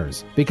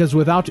listeners, because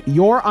without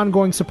your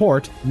ongoing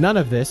support, none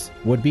of this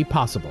would be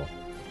possible.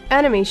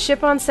 Enemy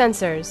ship on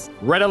sensors.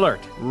 Red alert.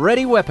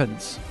 Ready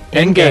weapons.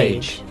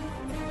 Engage.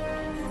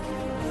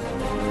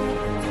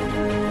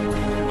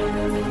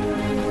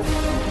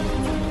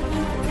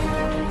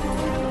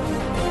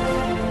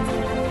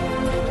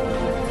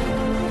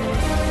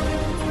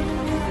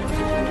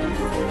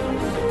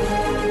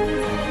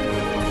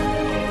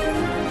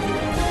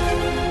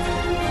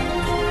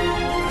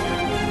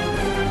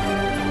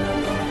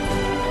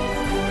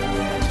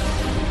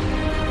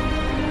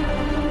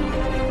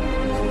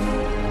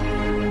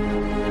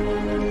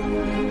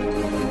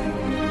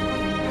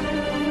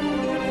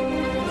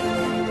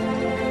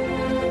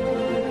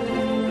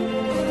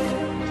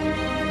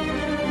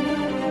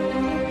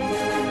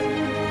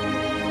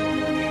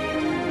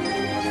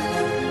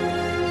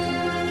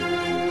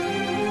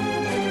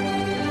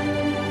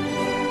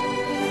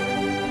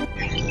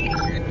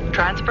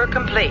 Transfer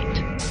complete.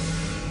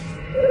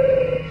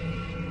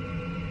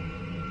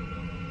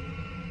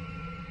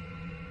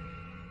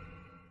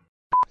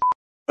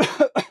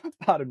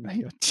 Pardon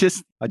me.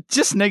 I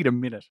just need a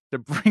minute to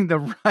bring the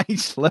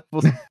rage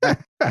levels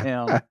back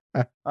down.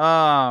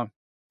 Well,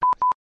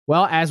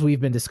 as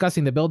we've been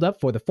discussing the build-up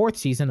for the 4th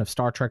season of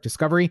Star Trek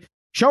Discovery,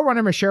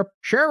 showrunner Michelle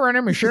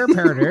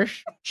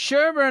Paradis.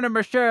 Showrunner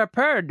Michelle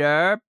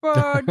Paradis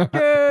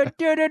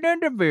did an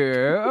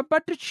interview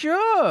about the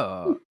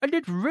show, and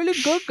it's really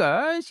good,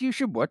 guys. You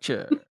should watch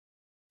it.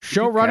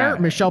 Showrunner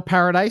Michelle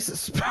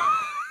Paradis.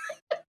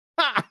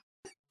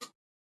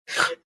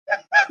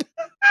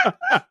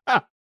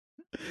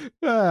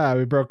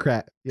 We broke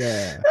Cat.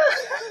 Yeah.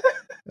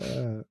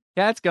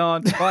 Cat's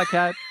gone. Bye,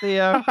 Cat. See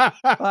ya.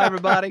 Bye,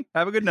 everybody.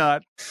 Have a good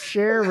night.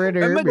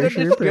 Showrunner. Oh my goodness,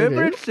 it's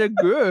so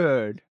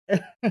good.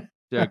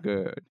 So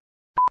good.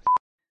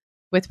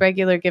 With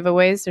regular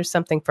giveaways, there's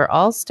something for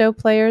all STO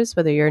players,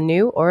 whether you're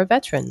new or a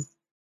veteran.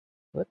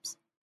 Whoops.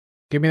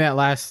 Give me that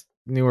last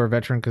new or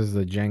veteran because of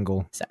the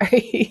jangle.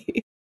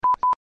 Sorry.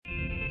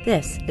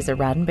 This is a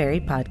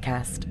Roddenberry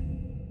podcast.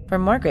 For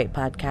more great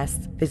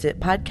podcasts, visit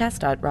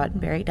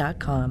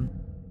podcast.roddenberry.com.